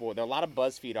lot of people. There are a lot of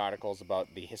BuzzFeed articles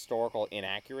about the historical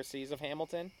inaccuracies of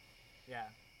Hamilton. Yeah.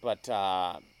 But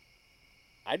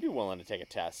I'd be willing to take a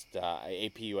test,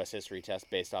 AP US history test,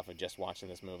 based off of just watching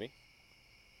this movie.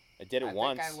 I did it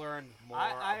once. I think I learned more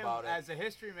I about it. as a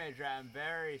history major, I'm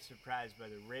very surprised by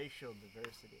the racial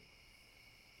diversity.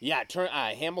 Yeah,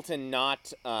 Hamilton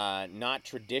not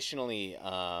traditionally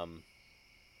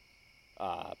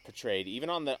portrayed, even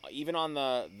on the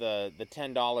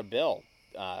 $10 bill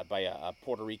by a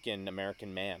Puerto Rican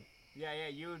American man. Yeah,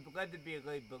 you would led to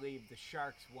believe the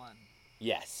Sharks won.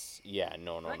 Yes. Yeah.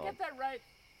 No. Did I get that right?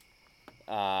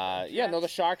 Yeah. No. The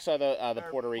Sharks are the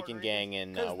Or Puerto Rican gang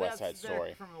in 'Cause West Side that's- they're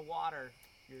Story. from the water.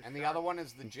 Your And the Shark- other one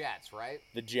is the Jets, right?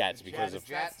 The Jets, because Jets. of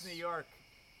That's New York.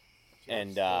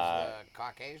 and Those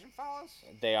Caucasian fellas.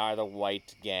 they are the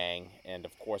white gang, and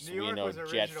of course New we York know was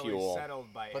jet originally fuel.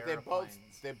 settled by But they airplanes.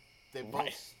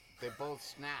 both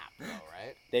snap though,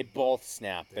 right? They both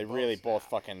snap. They They both really both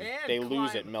snap. fucking. And They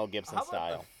lose climb- it Mel Gibson How about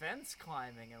style. the fence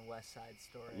climbing in West Side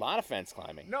Story? A lot of fence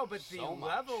climbing. No, but the So much.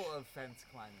 level of fence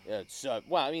climbing. It's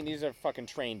well, I mean, these are fucking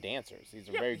trained dancers. These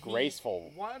are Yeah, very he- graceful.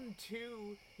 1,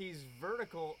 2, he's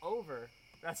vertical over.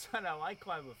 That's not how I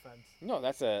climb a fence. No,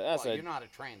 that's Well, a you're not a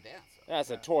trained dancer.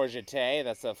 that's a tour jeté.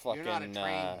 That's a fucking. You're not a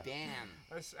trained Dan.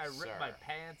 I rip my Sir.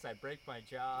 pants, I break my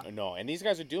jaw. No, and these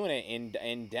guys are doing it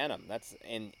in denim. That's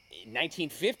in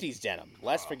 1950s denim.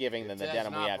 Less Oh, forgiving it than the does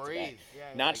denim we not have today. breathe.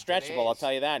 Yeah, Not like stretchable, I'll today's-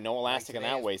 tell you that. No elastic in that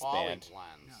today's waistband. Polyblends.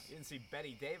 No, you didn't see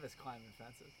Betty Davis climbing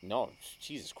fences. No,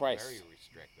 Jesus Christ. Very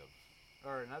restrictive.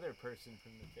 Or another person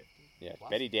from the 50s. Yeah, Plus,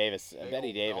 Betty Davis. Big Betty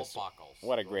old Davis. belt buckles.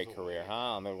 What a Those great are career, way huh?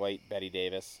 On the late Betty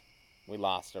Davis. We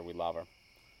lost her. We love her.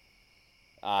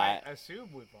 I assume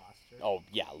we've lost her. Oh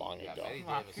yeah, long Yeah, ago. Betty Davis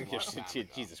a long time ago.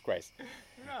 Jesus Christ. Who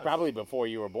knows? Probably before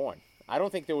you were born. I don't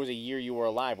think there was a year you were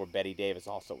alive where Betty Davis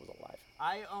also was alive.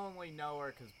 I only know her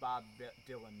because Bob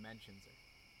Dylan mentions her.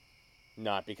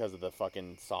 Not because of the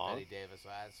fucking song. Betty Davis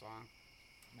eyes song.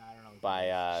 No, I don't know. who By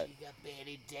that is. She got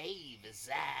Betty Davis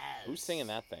eyes. who's singing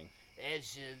that thing? And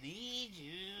she need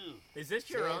you. Is this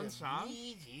your own Said song?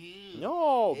 need you.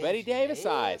 No, And Betty she Davis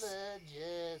eyes. never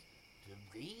just to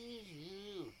please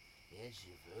you. And she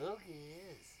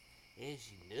focus. And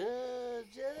she knows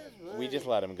just what We just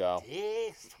let him go.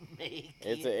 it takes to make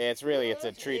It's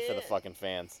a treat for the fucking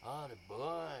fans. All the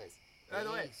boys. By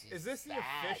the way, thinks is this the she's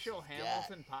official fat, she's got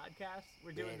Hamilton podcast?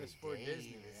 We're doing this for Betty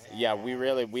Disney, Davis right? Yeah, we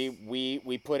really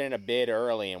we put in a bid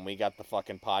early and we got the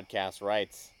fucking podcast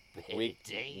rights. Betty We-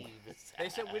 Davis They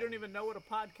said we don't eyes. even know what a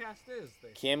podcast is.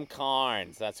 Kim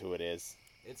Carnes, that's who it is.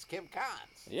 It's Kim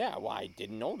Carnes. Yeah, well, I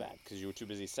didn't know that because you were too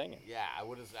busy singing. Yeah, I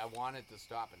wanted to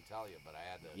stop and tell you, but I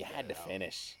had to. You get had it to out.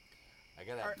 finish. I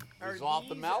gotta Are resolve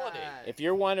the these, melody. If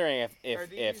you're wondering are if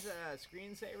these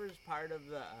screensavers part of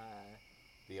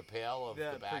The appeal of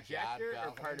the the backyard projector or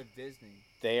balcony. part of Disney?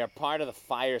 they are part of the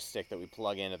Fire Stick that we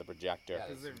plug into the projector. Yeah,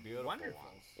 Because there's they're some beautiful wonderful.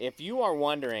 ones. If you are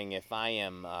wondering if I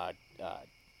am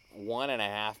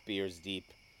 1.5 beers deep,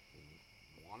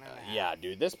 One and a half. yeah,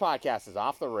 dude, this podcast is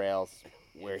off the rails.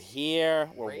 We're here.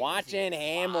 We're Crazy watching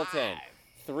Hamilton. live.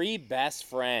 3 best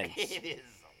friends. It is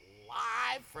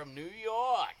live from New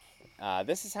York.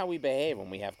 This is how we behave when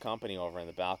we have company over in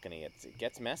the balcony. It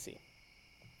gets messy.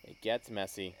 It gets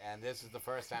messy. And this is the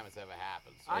first time it's ever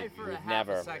happened. So I, we for a would half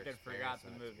never- a second, forgot the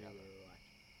experiencing it movie we together. were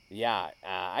watching. Yeah,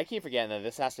 I keep forgetting that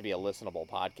this has to be a listenable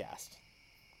podcast.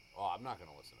 Oh, I'm not going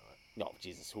to listen to it. No,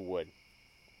 Jesus, who would?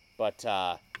 But We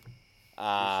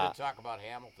should talk about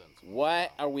Hamilton's.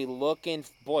 what are we looking,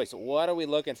 boys? What are we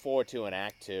looking forward to in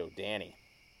Act 2, Danny?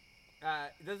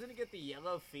 Doesn't it get the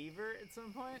yellow fever at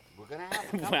some point? We're going to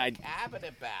have a couple I-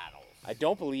 cabinet battles. I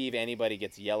don't believe anybody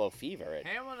gets yellow fever.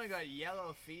 Hamilton got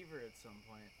yellow fever at some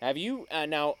point. Have you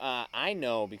now? I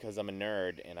know because I'm a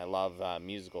nerd and I love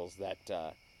musicals that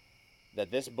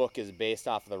this book is based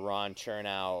off of the Ron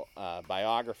Chernow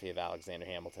biography of Alexander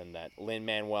Hamilton that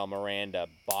Lin-Manuel Miranda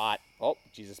bought. Oh,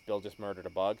 Jesus! Bill just murdered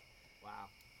a bug. Wow.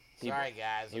 Sorry,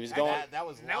 guys. he was That- going- That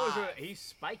was And that was live. he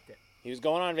spiked it. He was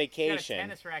going on He got a vacation.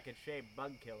 tennis racket shaped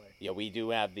bug killer. Yeah, we do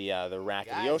have the rack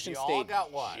of Guys, the Ocean you all State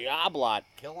got one. job lot.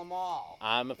 Kill them all.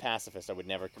 I'm a pacifist. I would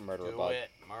never murder a Do bug. it.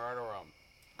 Murder them.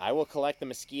 I will collect the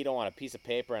mosquito on a piece of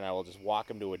paper and I will just walk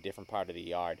him to a different part of the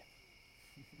yard.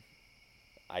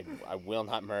 I will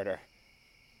not murder.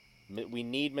 We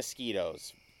need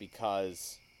mosquitoes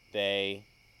because they.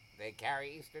 They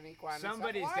carry Eastern equine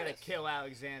Somebody's gonna encephalitis. kill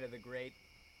Alexander the Great.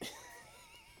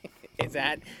 Is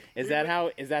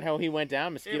that how he went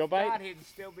down? Mosquito If bite? not, he'd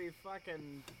still be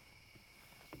fucking.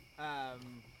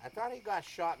 I thought he got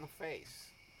shot in the face.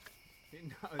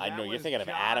 No, I that know you're was thinking of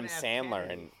John Adam F. Sandler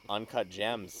Kennedy. and Uncut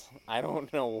Gems. I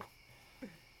don't know. Wait,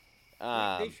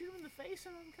 Um, they shoot him in the face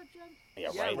in Uncut Gems? yeah,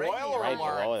 Yeah, right, spoiler right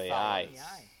alert, below the eye. fellas. In the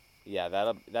eye. Yeah,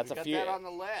 that's We a got few. that on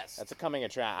the list. That's a coming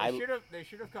attract. They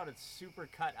should have called it Super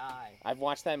Cut Eye. I've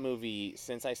watched that movie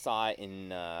since I saw it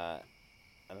in I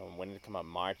don't know when did it come out,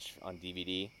 March on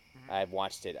DVD. Mhm. I've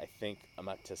watched it. I think I'm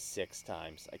up to 6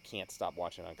 times. I can't stop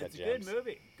watching Uncut It's a Gems. good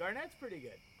movie. Garnett's pretty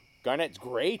good. Garnett's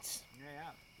great,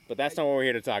 Yeah. but that's not what we're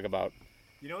here to talk about.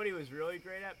 You know what he was really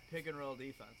great at? Pick and roll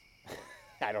defense.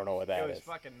 I don't know what that it was is.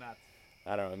 fucking nuts.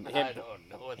 I don't know. I Him, don't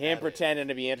know what him that pretending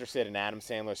to be interested in Adam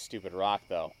Sandler's Stupid Rock,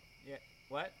 though. Yeah.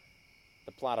 What?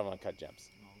 The plot of Uncut Gems.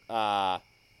 Oh,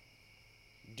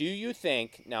 Do you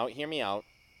think? Now, hear me out.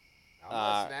 is.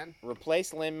 I'm listening.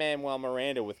 Replace Lin-Manuel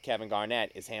Miranda with Kevin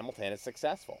Garnett. Is Hamilton as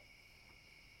successful?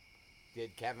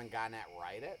 Did Kevin Garnett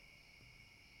write it?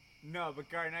 No, but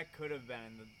Garnett could have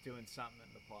been doing something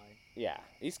in the play. Yeah,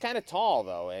 he's kind of tall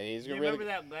though, and he's You really. remember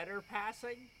that letter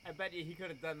passing? I bet you he could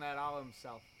have done that all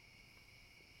himself.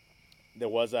 There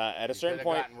was at a He certain could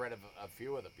have point. gotten rid of a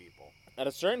few of the people. At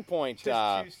a certain point,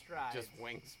 Just 2 strides. Just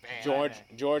wingspan.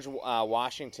 George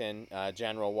Washington,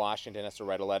 General Washington, has to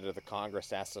write a letter to the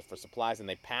Congress, asks for supplies, and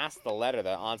they passed the letter.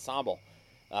 The ensemble,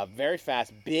 very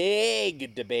fast,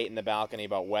 big debate in the balcony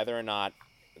about whether or not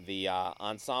the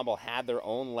ensemble had their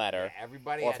own letter, Yeah,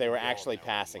 everybody or if had they to were go actually in their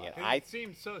own passing it. letter. It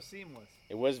seemed so seamless.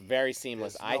 It was very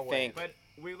seamless. There's no I think. But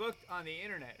we looked on the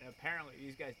internet, and apparently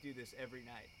these guys do this every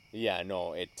night. Yeah,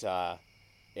 no, it.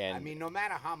 And I mean, no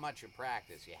matter how much you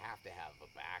practice, you have to have a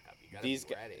backup. You got to these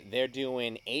be ready. they're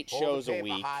doing 8 Hold shows the a paper,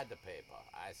 week. hide the paper,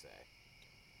 I say.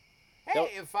 Hey, Nope.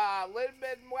 if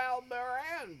Lin-Manuel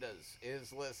Miranda's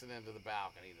is listening to the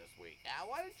balcony this week, now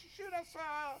why don't you shoot us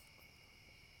what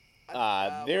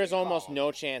do There's you almost call it?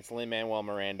 no chance Lin-Manuel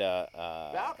Miranda.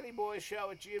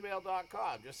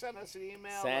 balconyboyshow@gmail.com. Just send us an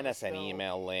email. Send let us an know.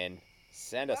 email, Lynn.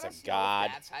 Send Let us a know if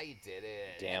God. That's how you did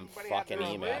it. damn Everybody had fucking their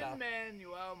own email. letter.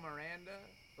 Lin-Manuel Miranda,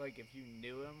 like if you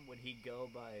knew him, would he go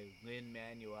by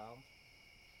Lin-Manuel?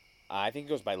 I think it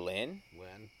goes by Lynn.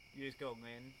 Lynn. You just go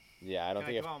Lin. Yeah, I don't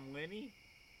Can think. I call him Linny?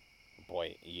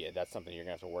 Boy, yeah, that's something you're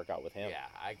gonna have to work out with him. Yeah,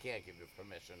 I can't give you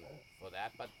permission for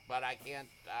that, but I can't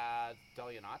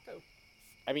tell you not to.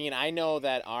 I mean, I know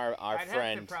that our I'd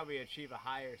friend, have to probably achieve a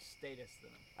higher status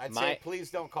than him. I'd My- say please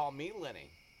don't call me Lenny.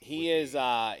 he would is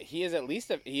at least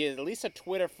a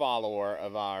Twitter follower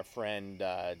of our friend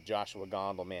Joshua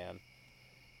Gondelman,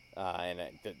 and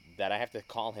that I have to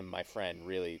call him my friend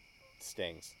really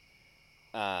stings.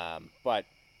 But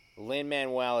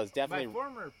Lin-Manuel is definitely. My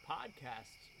former podcast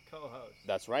co-host.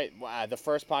 That's right. The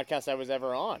first podcast I was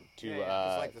ever on. To Yeah, yeah. I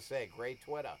just like to say, great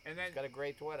Twitter. And then He's got a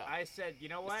great Twitter. I said, you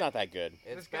know what? it's not that good.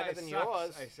 It's this guy better than sucks.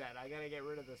 yours. I said, I gotta get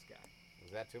rid of this guy.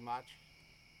 Is that too much?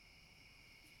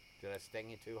 Did I sting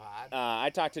you too hard? I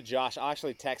talked to Josh. I'll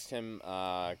actually text him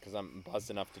because I'm buzzed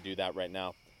enough to do that right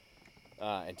now,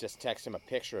 and just text him a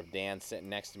picture of Dan sitting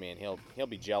next to me, and he'll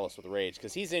be jealous with rage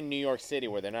because he's in New York City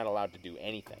where they're not allowed to do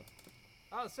anything.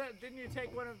 Oh, so didn't you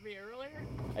take one of me earlier?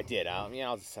 I did. I'll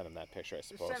just send him that picture, I Just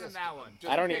suppose. send him that one.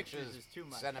 Just I don't pictures even- is too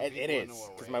much. send It people is into a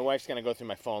because rage. my wife's gonna go through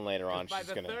my phone later on. By She's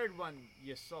the gonna. third one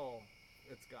you sold,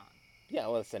 it's gone. Yeah,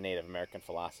 well, it's a Native American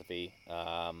philosophy.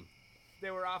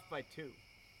 They were off by 2.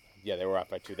 Yeah, they were off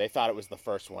by 2. They thought it was the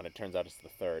first one. It turns out it's the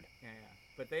third. Yeah.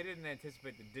 But they didn't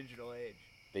anticipate the digital age.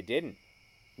 They didn't.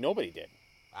 Nobody did.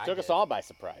 I Took did. us all by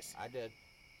surprise. I did.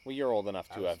 Well, you're old enough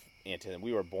I to was- have anticipated.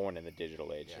 We were born in the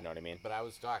digital age. Yeah. You know what I mean? But I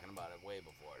was talking about it way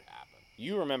before it happened.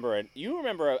 You remember it. You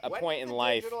remember a When point did in the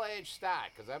life. digital age start?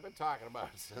 Because I've been talking about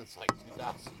it since like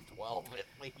 2012 at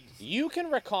least. You can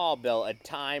recall, Bill, a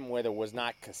time where there was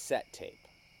not cassette tape.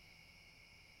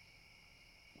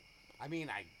 I mean,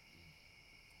 I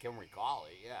can recall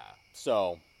it, yeah.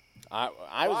 So, I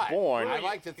was But born. I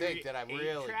like to Were think you that I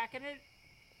really. tracking it?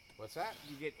 What's that?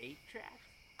 You get 8 tracks?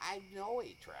 I know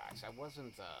 8 tracks. I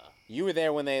wasn't. You were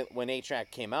there when 8-track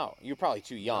came out. You were probably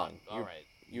too young. All you, right.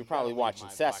 You were probably gotta leave watching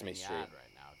my Sesame fucking Street. yard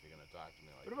right now if you're gonna talk to me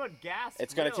like What about gas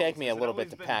It's gonna take grills? me a Has it little bit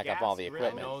always to been pack up gas all the grills? I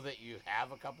equipment. know that you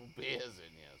have a couple beers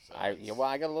in you. So Yeah, well,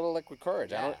 I got a little liquid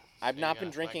courage. Yeah, I've so not you been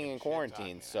gotta drinking fucking in shit talk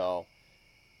quarantine, me so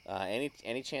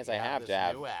any chance I You have have to this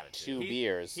have new attitude. 2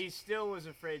 beers. He still was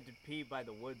afraid to pee by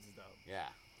the woods, though. yeah.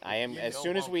 I am You as don't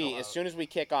soon as won't we go as out. soon as we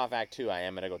kick off Act 2, I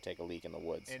am gonna go take a leak in the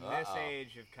woods. In this Uh-oh.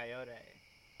 age of coyote.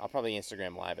 I'll probably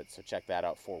Instagram live it, so check that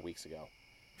out 4 weeks ago.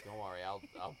 Don't worry, I'll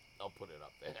put it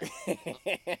up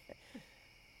there.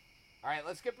 All right,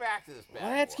 let's get back to this.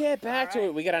 Let's get back to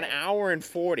it. We got an hour and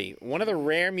 40. One of the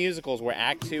rare musicals where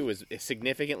Act 2 is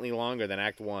significantly longer than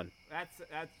Act 1.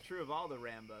 That's true of all the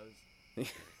Rambos.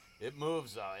 It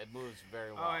moves, though. It moves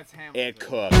very well. Oh, it's Hamilton. It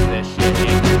cooks. This shit,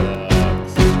 it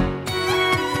cooks.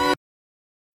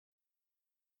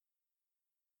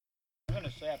 I'm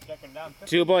gonna say I'm checking down.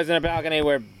 Two Boys in a Balcony.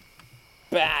 We're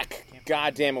back.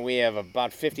 God damn it, we have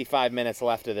about 55 minutes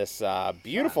left of this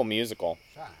beautiful musical.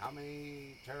 Sean, how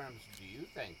many terms do you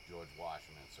think George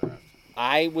Washington served?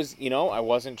 I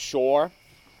wasn't sure.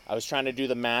 I was trying to do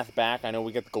the math back. I know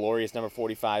we got the glorious number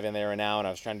 45 in there now, and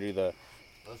I was trying to do the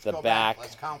Let's the go back.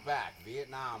 Let's count back.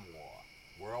 Vietnam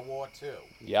War, World War II,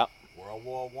 Yep, World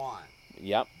War I,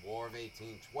 yep. War of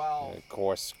 1812, Of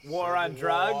course. War on Civil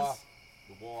drugs. War,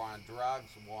 the war on drugs,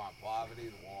 the war on poverty,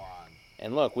 the war on...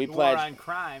 And look, we The war on pledge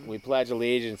crime.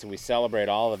 allegiance and we celebrate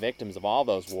all the victims of all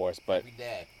those wars. But every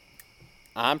day.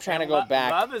 I'm trying to And go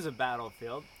back. Love is a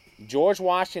battlefield. George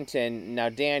Washington. Now,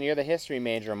 Dan, you're the history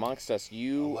major amongst us.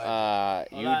 Hold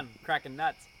On, cracking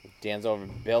nuts. Dan's over.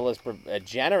 Bill has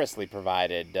generously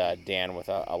provided Dan with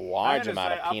a large I'm amount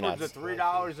gonna of say peanuts. upwards of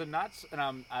 $3 of nuts,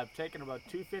 and I've taken about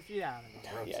 $2.50 out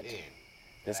of it. Routine.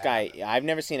 This guy, I've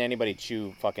never seen anybody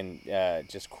chew fucking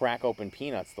just crack open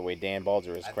peanuts the way Dan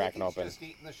Bulger is I cracking think he's open. just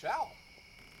eating the shell.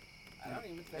 I don't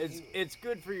even think It's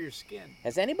good for your skin.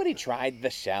 Has anybody tried the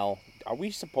shell? Are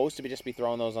we supposed to just be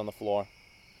throwing those on the floor?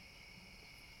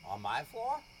 On my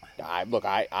floor? I Please do.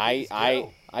 I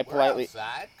We're politely.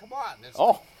 outside. Come on.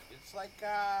 Oh. It's like,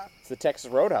 It's the Texas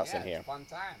Roadhouse yeah, in here. it's fun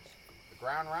times. The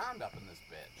ground round up in this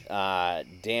bitch.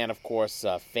 Dan, of course,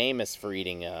 famous for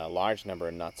eating a large number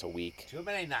of nuts a week. Too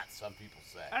many nuts, some people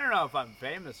say. I don't know if I'm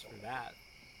famous for that.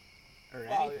 Or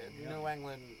Well, anything. you know. New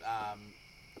England,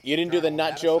 You didn't do the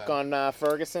Internal nut joke medicine. on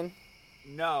Ferguson?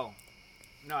 No,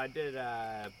 I did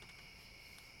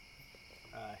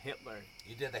Hitler.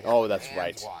 you did the Oh, that's hands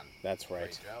right. one. That's Great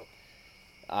right. joke.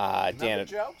 Dan, Remember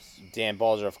jokes? Dan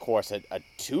Bulger, of course, a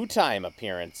two-time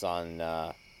appearance on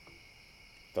the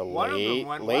One of them late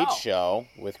went late well. show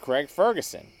with Craig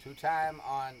Ferguson. 2-time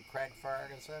on Craig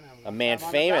Ferguson. And A man 1 time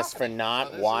on the famous for balcony. not So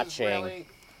this is watching- really-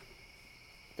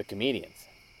 The comedians.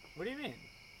 What do you mean?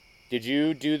 Did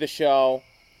you do the show?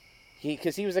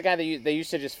 Because he was the guy that they used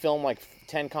to just film like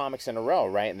 10 comics in a row,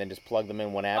 right, and then just plug them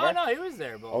in whenever. Oh no, he was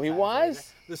there both Oh, he times I was? there.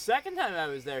 The second time I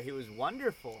was there, he was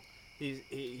wonderful. You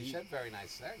He said very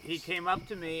nice things. he came up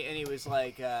to me and he was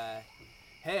like, "Hey,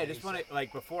 I just want to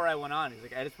like before I went on, he's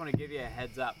like, I just want to give you a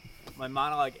heads up. My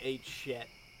monologue ate shit,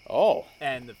 Oh,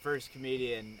 and the first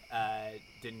comedian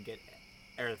didn't get,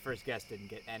 or the first guest didn't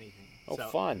get anything. Oh, so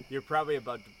fun. You're probably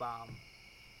about to bomb.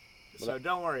 Well, So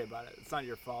don't worry about it. It's not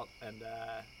your fault, and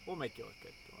we'll make you look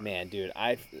good. Don't worry. man, dude,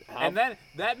 And then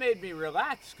that made me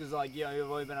relax because, like, you know, you've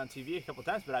only been on TV a couple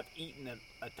times, but I've eaten it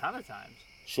a ton of times.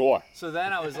 sure. So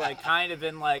then I was like, kind of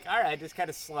in like, all right, just kind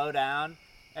of slow down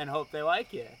and hope they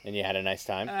like you. And you had a nice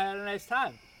time. And I had a nice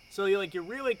time. So you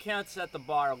really can't set the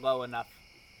bar low enough.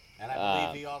 And I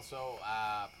believe he also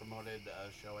promoted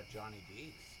a show at Johnny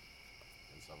D's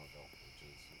in Somerville, which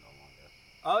is no longer.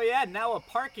 Oh yeah, now a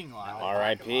parking lot. now a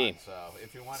R.I.P.. parking lot. So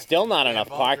if you want to Still not enough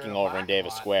parking over in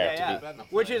Davis Square. Yeah, to yeah. be-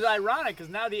 Which is ironic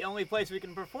because now the only place we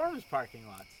can perform is parking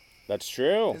lots. That's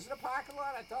true. Is it a parking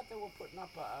lot? I thought they were putting up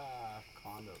a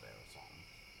condo there or something.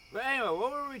 But anyway,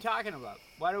 what were we talking about?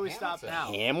 Why do we stop Hamilton.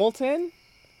 now? Hamilton?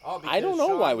 Oh, I don't because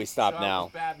know why Sean- we stopped Sean now.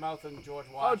 was bad-mouthing George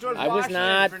Oh, Washington. George I was Washington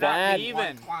not for bad. being One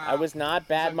even. clown. I was not He's a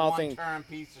bad-mouthing. one-term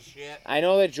piece of shit. I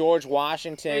know that George He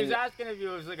Washington. was asking if it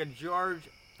was like a George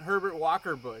Herbert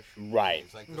Walker Bush, Right.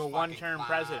 He's like this the fucking one-term clown.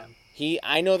 president.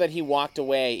 I know that he walked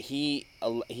away. He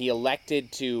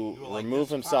elected to You were like, remove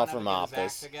this himself clown from never get his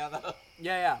office act together.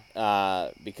 Yeah,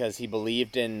 because he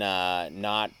believed in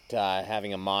not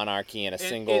having a monarchy and a yeah.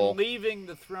 single. In leaving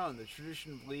the throne, the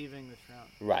tradition of leaving the throne.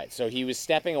 Right. So he was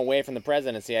stepping away from the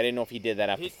presidency. I didn't know if he did that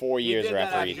after 4 He years did or that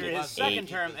after after he his He second was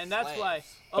term, eight. and that's why.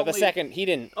 But the second he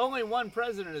didn't. Only one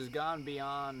president has gone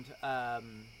beyond.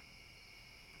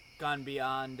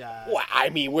 Well, I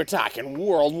mean, we're talking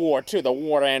World War II, the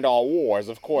war to end all wars.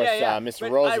 Of course, Yeah, yeah. Mr.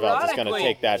 But Roosevelt is going to ironically,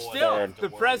 take that Still, third. the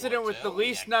president with the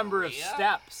least number of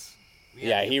steps. We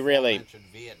Yeah, had he the really- aforementioned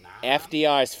Vietnam.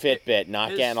 FDR's Fitbit not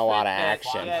His getting a lot of Fitbit,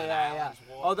 action. Yeah.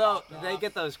 Although they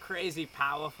get those crazy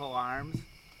powerful arms.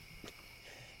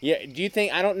 Yeah, do you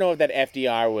think? I don't know if that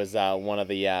FDR was one of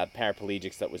the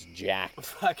paraplegics that was jacked.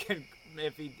 Fucking,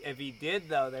 if he did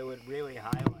though, they would really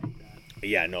highlight that.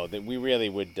 Yeah, no, that we really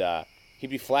would. He'd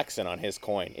be flexing on his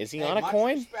coin. Is he Hey, on a much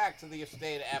coin? respect to the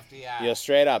estate of FDR. Yeah,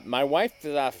 straight up. My wife's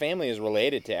family is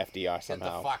related to FDR Get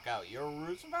somehow. the fuck out. You're a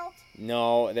Roosevelt?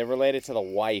 No, they're related to the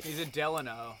wife. He's a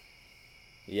Delano.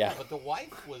 Yeah. But the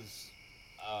wife was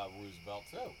Roosevelt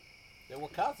too. They were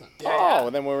cousins. Oh,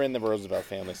 then we're in the Roosevelt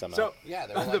family somehow. So Yeah,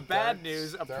 they were the like bad third-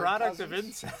 news: a third product of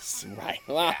cousins. incest. right.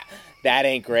 Well, that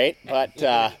ain't great, but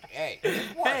Hey,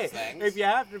 there's worse Hey, things. if you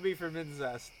have to be from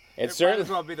incest, It it might certainly- as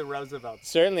well be the Roosevelts.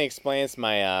 certainly explains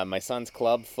my my son's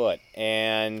club foot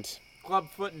and Club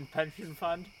Foot and Pension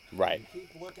Fund. right.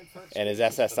 Keep looking for And his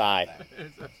excuses for SSI. that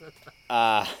thing.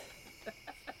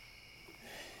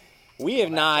 We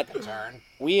have not. Took a turn.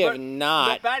 We have But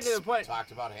not. back to the point.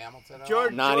 Talked about Hamilton. at all?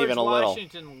 George Not even a little.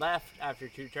 Washington left after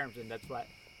 2 terms, and that's what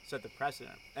set the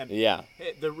precedent. And Yeah.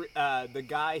 the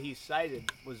guy he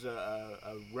cited was a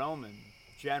Roman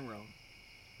general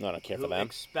No, I don't care who for them.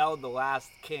 expelled the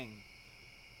last king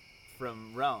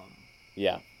from Rome,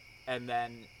 Yeah. and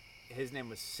then his name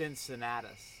was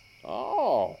Cincinnatus,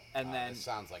 Oh, and then This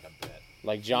sounds like a bit.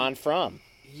 like John Frum.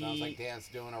 Sounds he like Dan's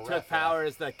doing a riff. took power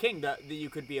as the king. That you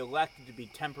could be elected to be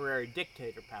temporary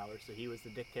dictator power. So he was the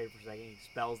dictator for a second. He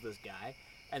expels this guy,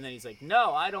 and then he's like,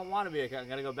 "No, I don't want to be a king. I'm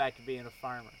gonna go back to being a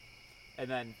farmer." And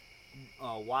then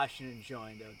Washington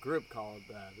joined a group called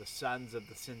the Sons of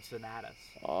the Cincinnatus,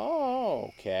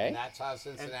 Oh, okay. And that's how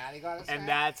Cincinnati got its and name?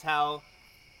 that's how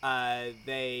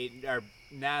they are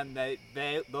now.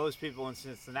 They those people in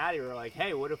Cincinnati were like,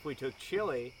 "Hey, what if we took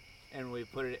chili and we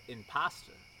put it in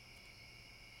pasta?"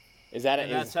 Is that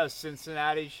And that's how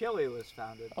Cincinnati chili was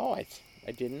founded. Oh, I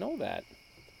didn't know that.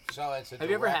 So it's a Have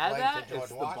you ever direct had link that? to George It's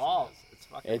the Washington. balls. It's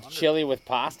fucking It's wonderful. chili with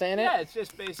pasta in it. Yeah, it's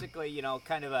just basically,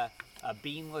 kind of a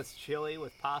beanless chili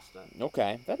with pasta.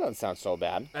 Okay, that doesn't sound so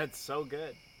bad. That's so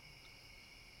good.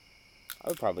 I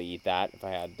would probably eat that if I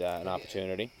had an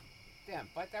opportunity. Damn,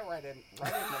 bite that right into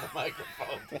the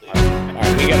microphone, please. All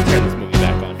right, we gotta turn this movie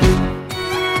back on.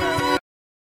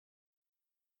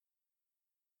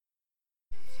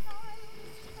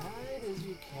 Hide as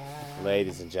you can.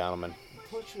 Ladies and gentlemen,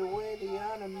 Push away the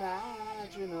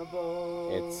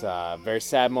unimaginable. it's a very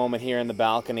sad moment here in the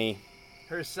balcony.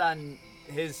 His son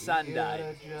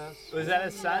died. Was that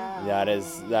his son? That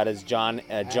is John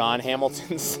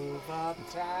Hamilton's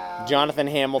Jonathan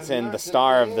Hamilton, the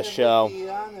star of the show.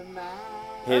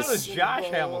 That was Josh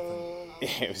Hamilton.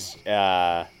 It was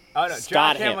Oh no,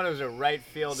 Scott Josh Hamilton was a right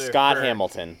fielder. Scott for-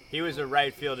 Hamilton. He was a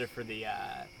right fielder for the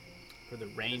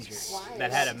Rangers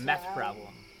that had a meth problem.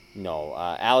 No,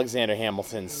 Alexander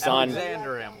Hamilton's son.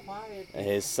 Alexander Hamilton.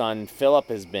 His son Philip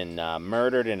has been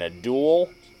murdered in a duel.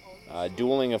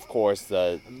 Dueling, of course,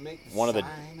 one of the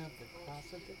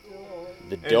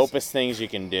dopest things you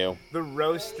can do. The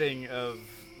roasting of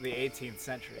the 18th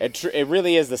century. It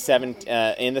really is in the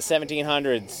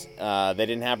 1700s. They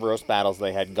didn't have roast battles;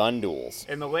 they had gun duels.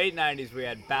 In the late 90s, we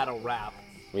had battle rap.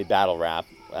 We had battle rap.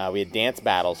 We had dance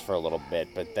battles for a little bit,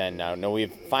 but then no,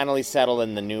 we've finally settled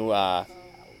in the new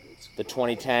the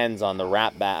 2010s on the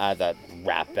rap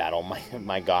battle.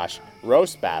 My gosh,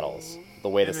 roast battles. The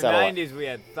way to In the settle it. 90s, we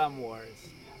had thumb wars.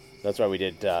 That's right. We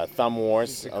did thumb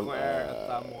wars. Declare a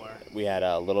thumb war. We had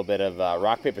a little bit of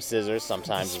rock paper scissors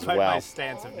sometimes as Despite my well.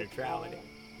 stance of neutrality.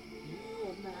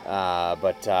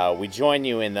 But we join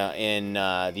you in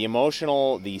the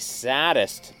emotional, the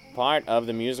saddest part of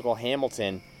the musical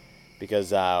Hamilton,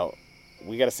 because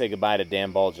we got to say goodbye to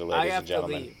Dan Bulger, I ladies have and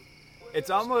gentlemen. to leave. It's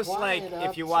almost like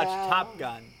if you watch Top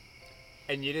Gun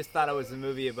and you just thought it was a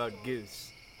movie about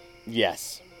Goose.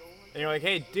 Yes, And you're like,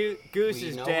 hey, Goose We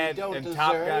is know dead we don't and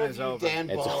Top Gun deserve is you, over. Dan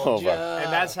It's Bulger, over.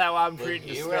 And that's how I'm but treating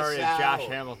the hear story of us Josh out.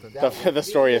 Hamilton. That the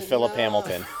story of would be Philip enough.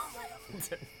 Hamilton.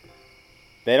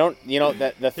 They don't,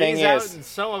 the thing He's out is, and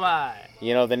so am I.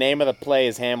 the name of the play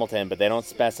is Hamilton, but they don't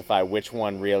specify which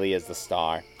one really is the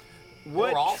star.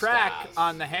 What all track stars.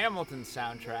 on the Hamilton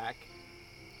soundtrack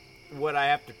would I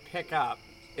have to pick up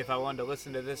if I wanted to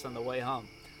listen to this on the way home?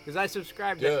 Because I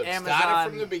subscribe to Dude, Amazon. start it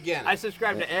from the beginning. I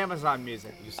subscribe to Amazon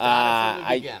Music. You start from the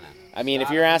I beginning. I mean, if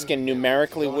Start you're from the asking beginning.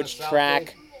 numerically Going to which Southgate,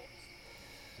 track,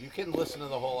 you can listen to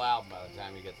the whole album by the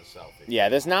time you get to Selfie. yeah,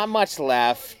 there's not much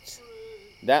left.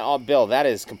 Bill, that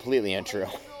is completely untrue.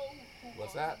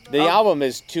 What's that? The album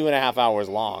is 2.5 hours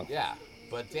long. Yeah,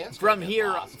 but Dan's From gonna get here-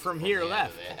 lost from before here the end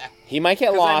left. of it. He might get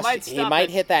 'Cause I lost. might He stop might at-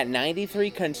 hit that 93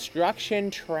 construction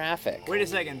traffic. Wait a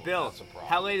second, Bill. That's a problem.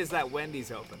 How late is that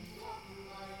Wendy's open?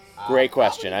 Great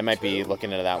question. I might Probably be two.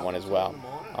 looking into that one as well. In the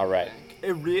morning, All right.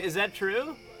 I think. Is that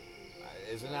true?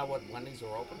 Isn't that what Wendy's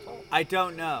are open till? I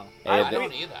don't know. Yeah, I they-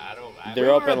 don't either. I don't. They're we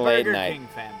were open a late Burger night. King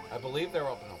family. I believe they're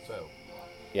open till 2.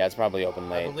 Yeah, it's probably open I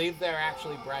late. believe they're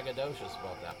actually braggadocious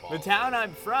about that. The policy. town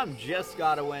I'm from just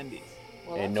got a Wendy's.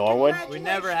 Well, In that's Norwood? We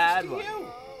never had congratulations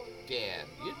one. to you, Dan,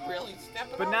 you'd really step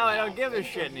it But up now I don't give a Things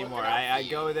shit are looking anymore. up for I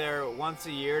you. go there once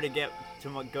a year to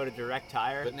go to Direct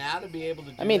Tire. But now to be able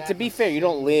to do I mean, that to be in the fair, you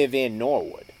don't city- live in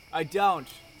Norwood. I don't.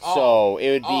 So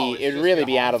it would Oh, be it's it would just really your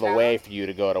be out of the hometown? way for you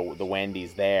to go to the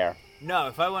Wendy's there. No,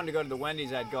 if I wanted to go to the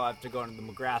Wendy's, I'd have to go to the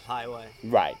McGrath Highway.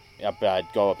 Right.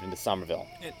 Go up into Somerville.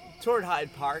 Toward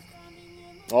Hyde Park.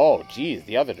 Oh, geez,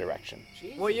 the other direction.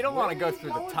 Jesus, Well, you don't where wanna are go you through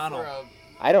the going tunnel. for a-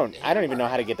 I don't even know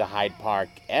how to get to Hyde Park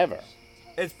ever.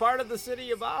 It's part of the city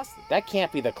of Boston. That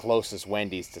can't be the closest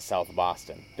Wendy's to South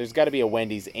Boston. There's got to be a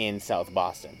Wendy's in South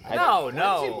Boston. No, Quincy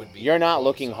no. would be You're not close.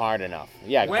 looking hard enough.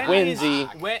 Yeah, Wendy's, Quincy.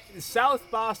 South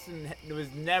Boston was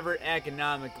never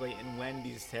economically in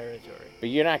Wendy's territory. But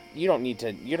you're not.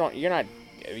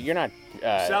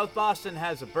 South Boston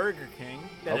has a Burger King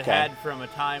that it Okay. had from a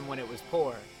time when it was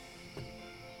poor.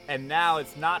 And now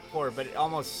it's not poor, but it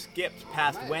almost skipped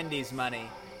past Wendy's money,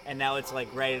 and now it's like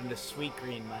right into Sweet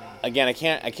Green money. Again,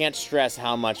 I can't stress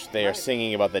how much they are Right.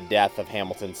 singing about the death of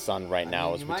Hamilton's son right now I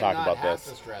mean, as you we might talk not about have this.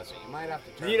 To stress it. You might have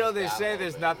to turn You know, this they down say a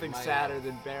there's little bit. nothing You might sadder have-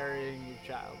 than burying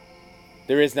your child.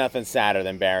 There is nothing sadder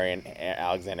than burying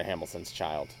Alexander Hamilton's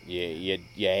child. You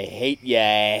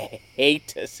hate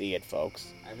to see it, folks.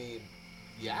 I mean,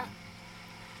 yeah.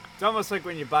 It's almost like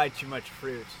when you buy too much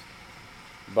fruit.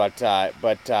 But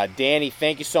Danny,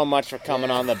 thank you so much for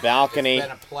coming on the balcony. It's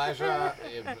been a pleasure.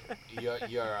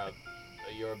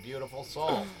 You're a beautiful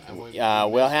soul. And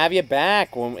We'll have you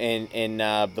back in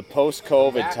the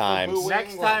post-COVID Back from times. New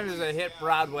Next England. time is a hit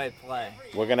Broadway play.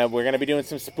 We're gonna be doing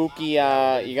some spooky.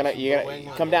 You're gonna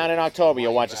come down in October.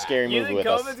 You'll watch a scary You movie think with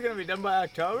COVID's us. gonna be done by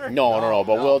October? No.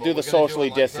 But we'll but do the we're gonna do socially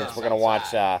it like distance. this We're gonna watch.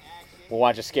 outside. We'll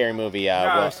watch a scary movie. No,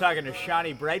 I we'll- was talking to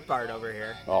Shawnee Breitbart over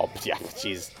here. Oh, yeah,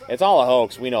 jeez. It's all a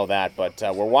hoax. We know that, but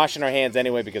we're washing our hands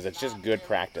anyway because it's just good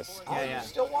practice. Oh, Yeah, you're yeah.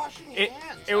 still washing your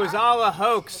hands. It was huh? all a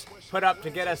hoax put up to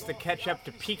get us to catch up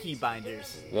to Peaky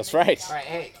Blinders. That's right. All right,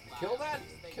 hey, kill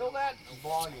that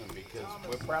volume because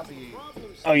we're probably.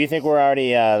 Oh, you think we're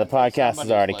already, the podcast is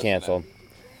Somebody's already listening. canceled.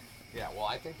 Yeah, well,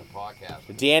 I think the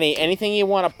podcast. Danny, anything you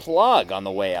want to plug on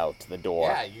the way out to the door?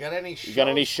 Yeah, you got any shows? You got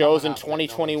any shows in coming up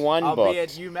that 2021 I'll be at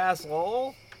booked? UMass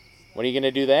Lowell, What are you going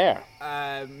to do there?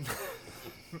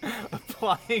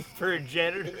 applying for a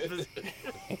janitor position.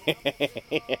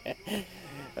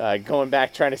 Going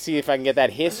back, trying to see if I can get that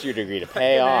history degree to I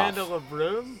pay can off. handle a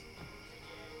broom.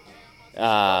 Go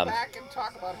Um, back and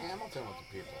talk about Hamilton with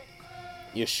the people.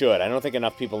 you should. I don't think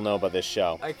enough people know about this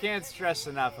show. I can't stress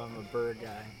enough I'm a bird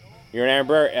guy. You're an Aaron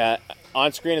Burr.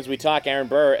 On screen as we talk, Aaron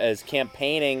Burr is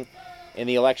campaigning in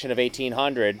the election of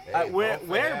 1800. Hey, Where, vote for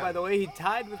where him. by the way, he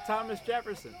tied with Thomas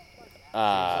Jefferson. Seems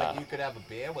like you could have a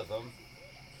beer with him.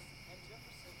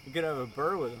 You could have a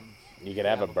burr with him. You could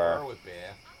have a Burr. with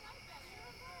beer.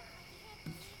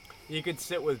 You could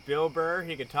sit with Bill Burr.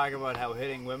 He could talk about how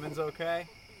hitting women's okay.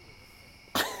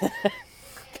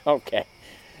 Okay.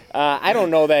 I don't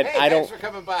know that. Hey, I thanks don't. for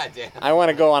coming by, Dan. I want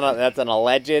to go on. That's an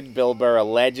alleged. Bill Burr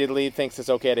allegedly thinks it's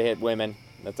okay to hit women.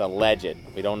 That's alleged.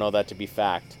 We don't know that to be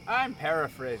fact. I'm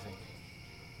paraphrasing.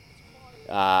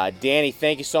 Danny,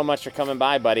 thank you so much for coming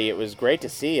by, buddy. It was great to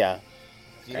see you.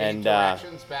 Do you And, need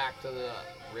directions back to the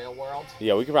real world?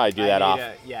 Yeah, we could probably do that off.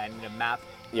 I need a map.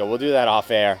 Yeah, we'll do that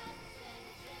off air.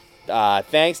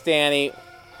 Thanks, Danny.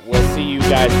 We'll see you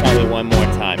guys probably one more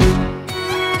time.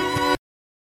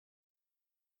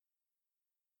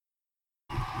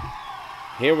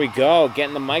 Here we go,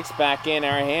 getting the mics back in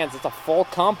our hands. It's a full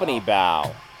company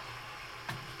bow.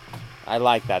 I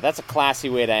like that. That's a classy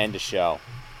way to end a show.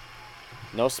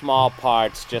 No small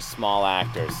parts, just small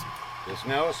actors. There's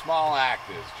no small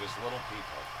actors, just little people.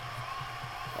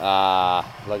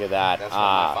 Look at that. That's what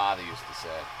my father used to say.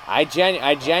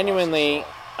 I genuinely,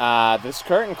 this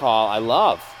curtain call, I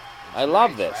love. I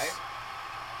love nice, this. right?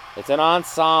 It's an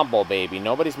ensemble, baby.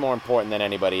 Nobody's more important than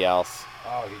anybody else.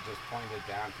 Oh, he just pointed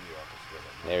down to you.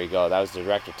 Orchestrated. There you go. That was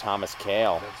director Thomas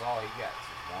Kail. That's all he gets.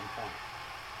 Is 1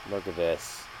 point. Look at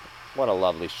this. What a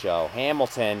lovely show.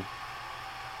 Hamilton.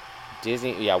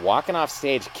 Disney. Yeah, walking off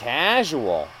stage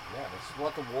casual. Yeah, this is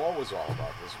what the war was all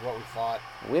about. This is what we fought.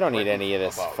 We don't need What any of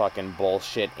this about? fucking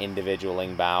bullshit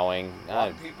individualing bowing. A lot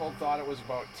of people thought it was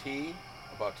about tea,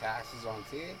 about taxes on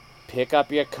tea. Pick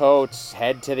up your coats.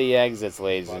 Head to the exits,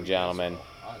 ladies and gentlemen.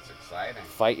 Oh, it's exciting.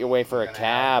 Fight your way for We're a gonna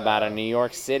cab have, out of New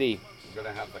York City. We're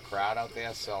going to have the crowd out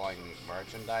there selling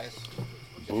merchandise.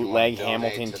 If you Bootleg wanna donate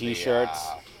Hamilton to t-shirts.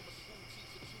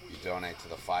 You donate to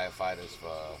the firefighters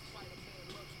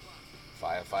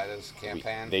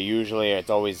campaign. They usually, it's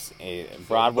always,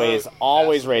 Broadway is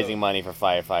always That's the raising boot. money for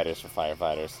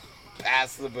firefighters.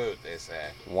 Pass the boot, they say.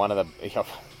 One of the,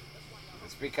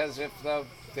 It's because if the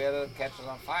theater catches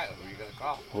on fire, who are you going to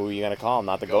call? who are you going to call?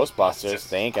 Not the Ghostbusters.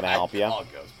 They ain't going to help I you. call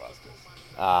Ghostbusters.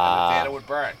 And the theater would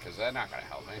burn because they're not going to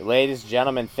help me. Ladies and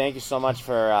gentlemen, thank you so much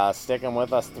for sticking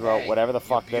with us throughout Hey, whatever the you're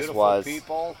fuck this beautiful was.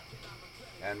 people,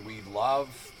 and we love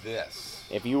this.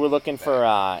 If you were looking for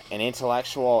an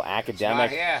intellectual It's not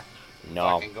academic, here.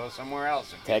 no. Fucking go somewhere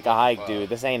else. If Take you're a hike, looking for- dude.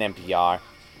 This ain't NPR.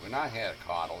 We're not here to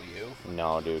coddle you.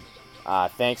 No, dude.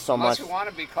 Thanks so Unless much you want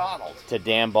to be coddled to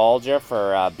Dan Bulger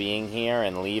for being here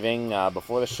and leaving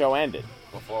before the show ended.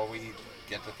 before we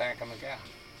get to thank him again.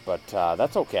 But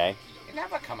that's okay. You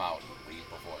never come out and leave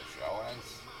before the show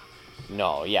ends.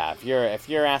 No, yeah. If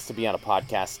you're asked to be on a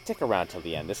podcast, stick around till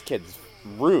the end. This kid's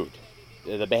rude.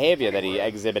 The behavior that he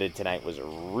exhibited tonight was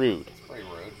rude. It's pretty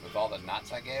rude. With all the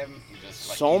nuts I gave him, he just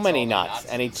like, So eats many all the nuts,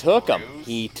 and he and took them. screws.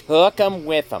 He took them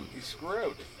with him. He's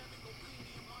screwed.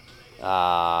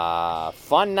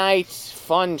 Fun night,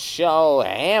 fun show,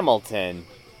 Hamilton.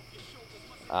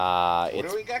 What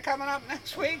It's do we got coming up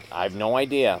next week? I have no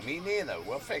idea. Me neither.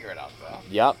 We'll figure it out though.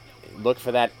 Yep. Look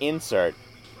for that insert.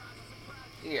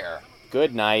 Here.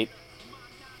 Good night.